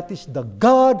 and that is the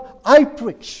God I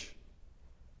preach.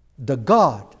 The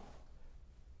God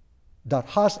that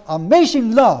has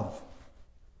amazing love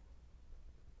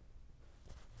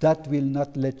that will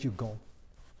not let you go.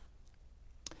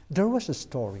 There was a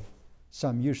story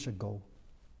some years ago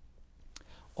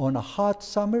on a hot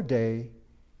summer day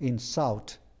in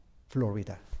South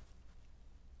Florida.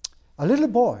 A little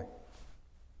boy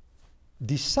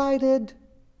decided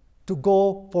to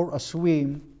go for a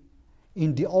swim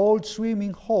in the old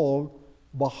swimming hole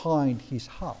behind his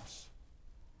house.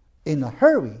 In a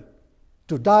hurry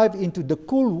to dive into the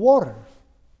cool water,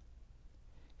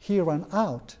 he ran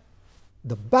out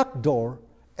the back door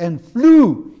and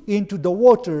flew into the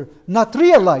water, not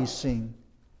realizing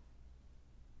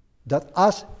that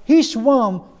as he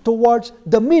swam towards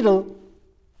the middle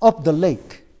of the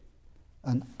lake,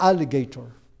 an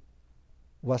alligator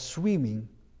was swimming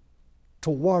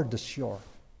toward the shore.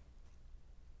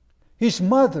 His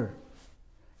mother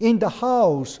in the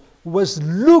house was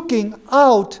looking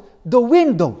out the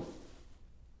window.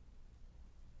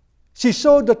 She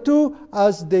saw the two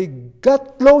as they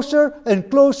got closer and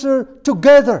closer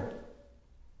together.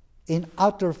 In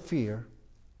utter fear,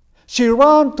 she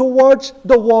ran towards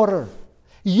the water,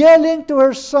 yelling to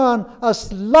her son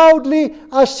as loudly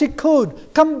as she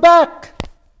could, "Come back!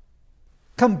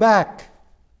 Come back!"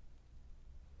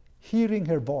 Hearing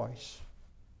her voice,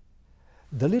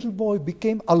 the little boy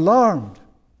became alarmed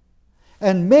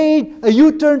and made a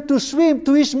U-turn to swim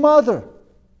to his mother.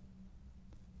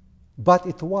 But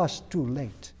it was too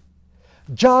late.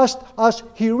 Just as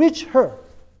he reached her,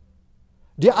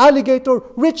 the alligator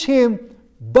reached him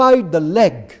by the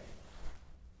leg.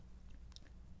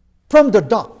 From the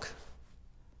dock,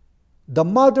 the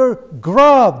mother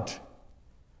grabbed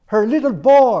her little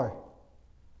boy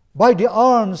by the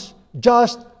arms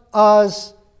just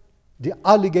as the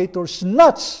alligator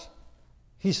snatched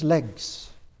his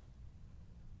legs.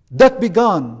 That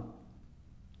began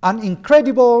an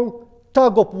incredible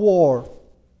tug of war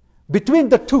between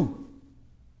the two.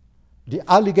 The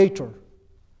alligator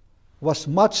was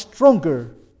much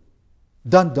stronger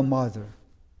than the mother,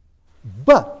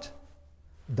 but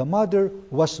the mother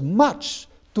was much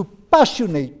too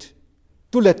passionate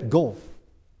to let go.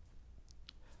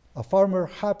 A farmer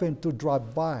happened to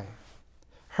drive by,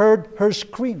 heard her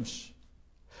screams,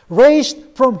 raced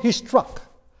from his truck,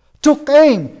 took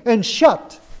aim and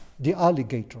shot the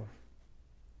alligator.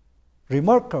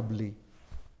 Remarkably,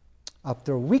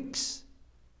 after weeks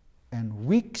and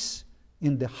weeks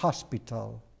in the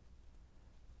hospital,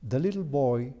 the little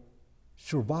boy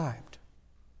survived.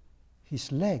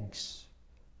 His legs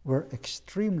were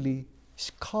extremely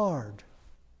scarred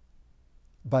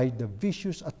by the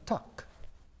vicious attack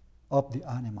of the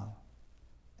animal,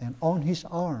 and on his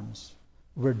arms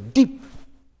were deep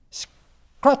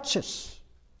scratches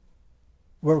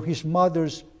where his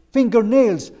mother's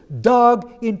fingernails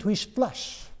dug into his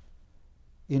flesh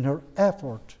in her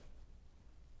effort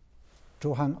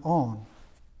to hang on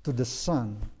to the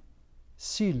son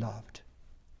she loved.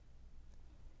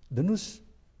 The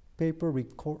newspaper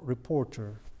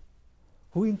reporter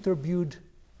who interviewed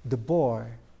the boy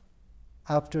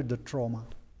after the trauma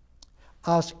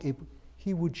asked if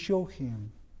he would show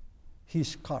him his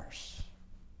scars.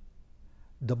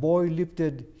 The boy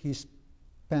lifted his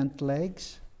pant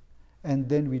legs, and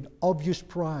then with obvious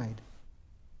pride,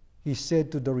 he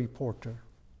said to the reporter,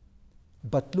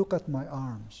 "But look at my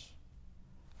arms.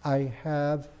 I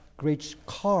have great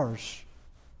scars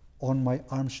on my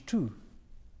arms too.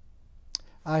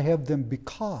 I have them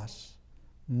because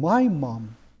my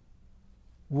mom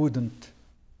wouldn't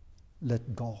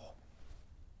let go."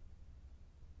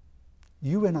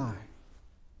 You and I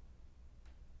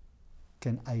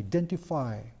can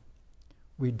identify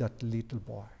with that little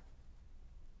boy.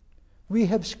 We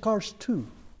have scars too.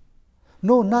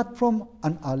 No, not from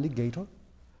an alligator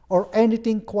or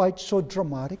anything quite so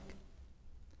dramatic,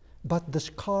 but the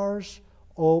scars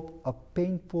of a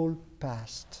painful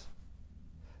past,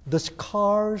 the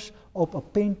scars of a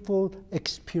painful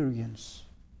experience,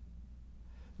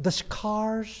 the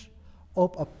scars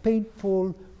of a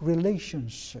painful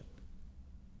relationship.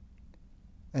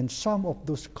 And some of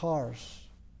those scars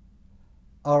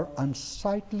are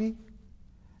unsightly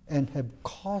and have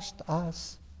caused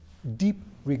us deep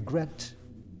regret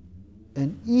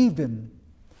and even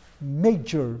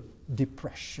major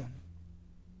depression.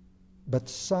 But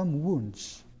some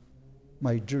wounds,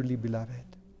 my dearly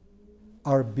beloved,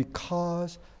 are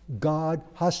because God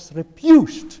has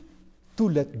refused to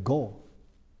let go.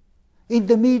 In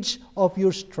the midst of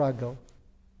your struggle,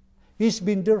 He's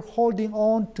been there holding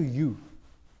on to you.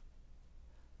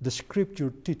 The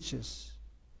scripture teaches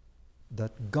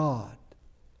that God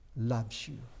loves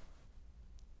you.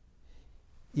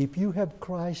 If you have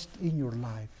Christ in your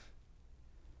life,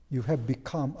 you have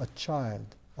become a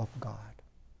child of God.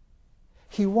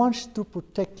 He wants to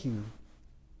protect you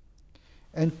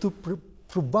and to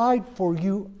provide for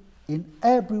you in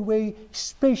every way,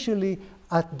 especially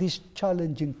at these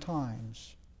challenging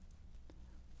times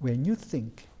when you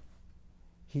think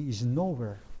He is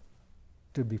nowhere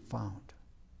to be found.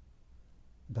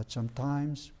 But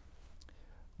sometimes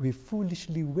we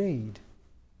foolishly wade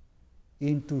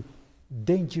into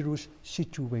dangerous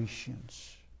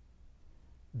situations.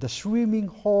 The swimming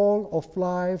hole of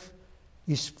life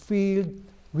is filled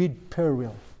with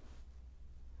peril,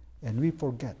 and we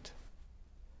forget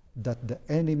that the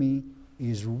enemy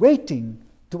is waiting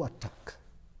to attack.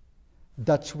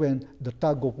 That's when the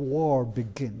tug of war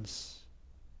begins.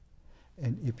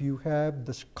 And if you have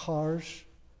the scars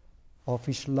of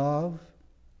His love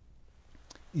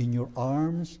in your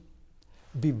arms,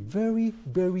 be very,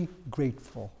 very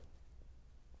grateful.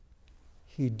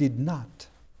 He did not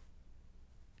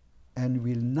and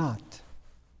will not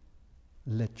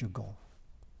let you go.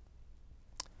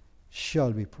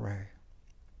 Shall we pray?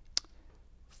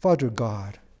 Father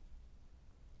God,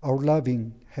 our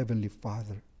loving Heavenly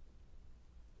Father,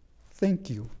 thank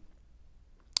you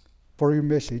for your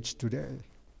message today.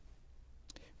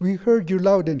 We heard you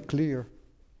loud and clear.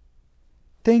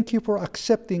 Thank you for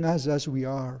accepting us as we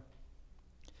are.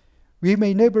 We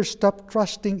may never stop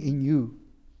trusting in you,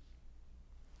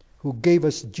 who gave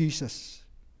us Jesus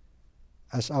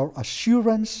as our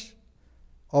assurance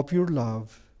of your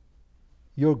love,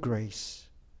 your grace,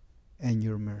 and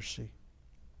your mercy.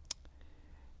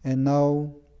 And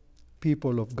now,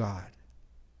 people of God,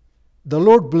 the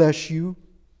Lord bless you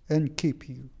and keep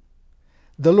you.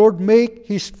 The Lord make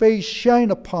His face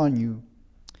shine upon you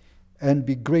and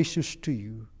be gracious to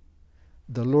you.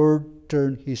 The Lord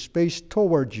turn His face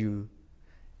toward you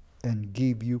and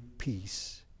give you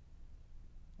peace.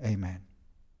 Amen.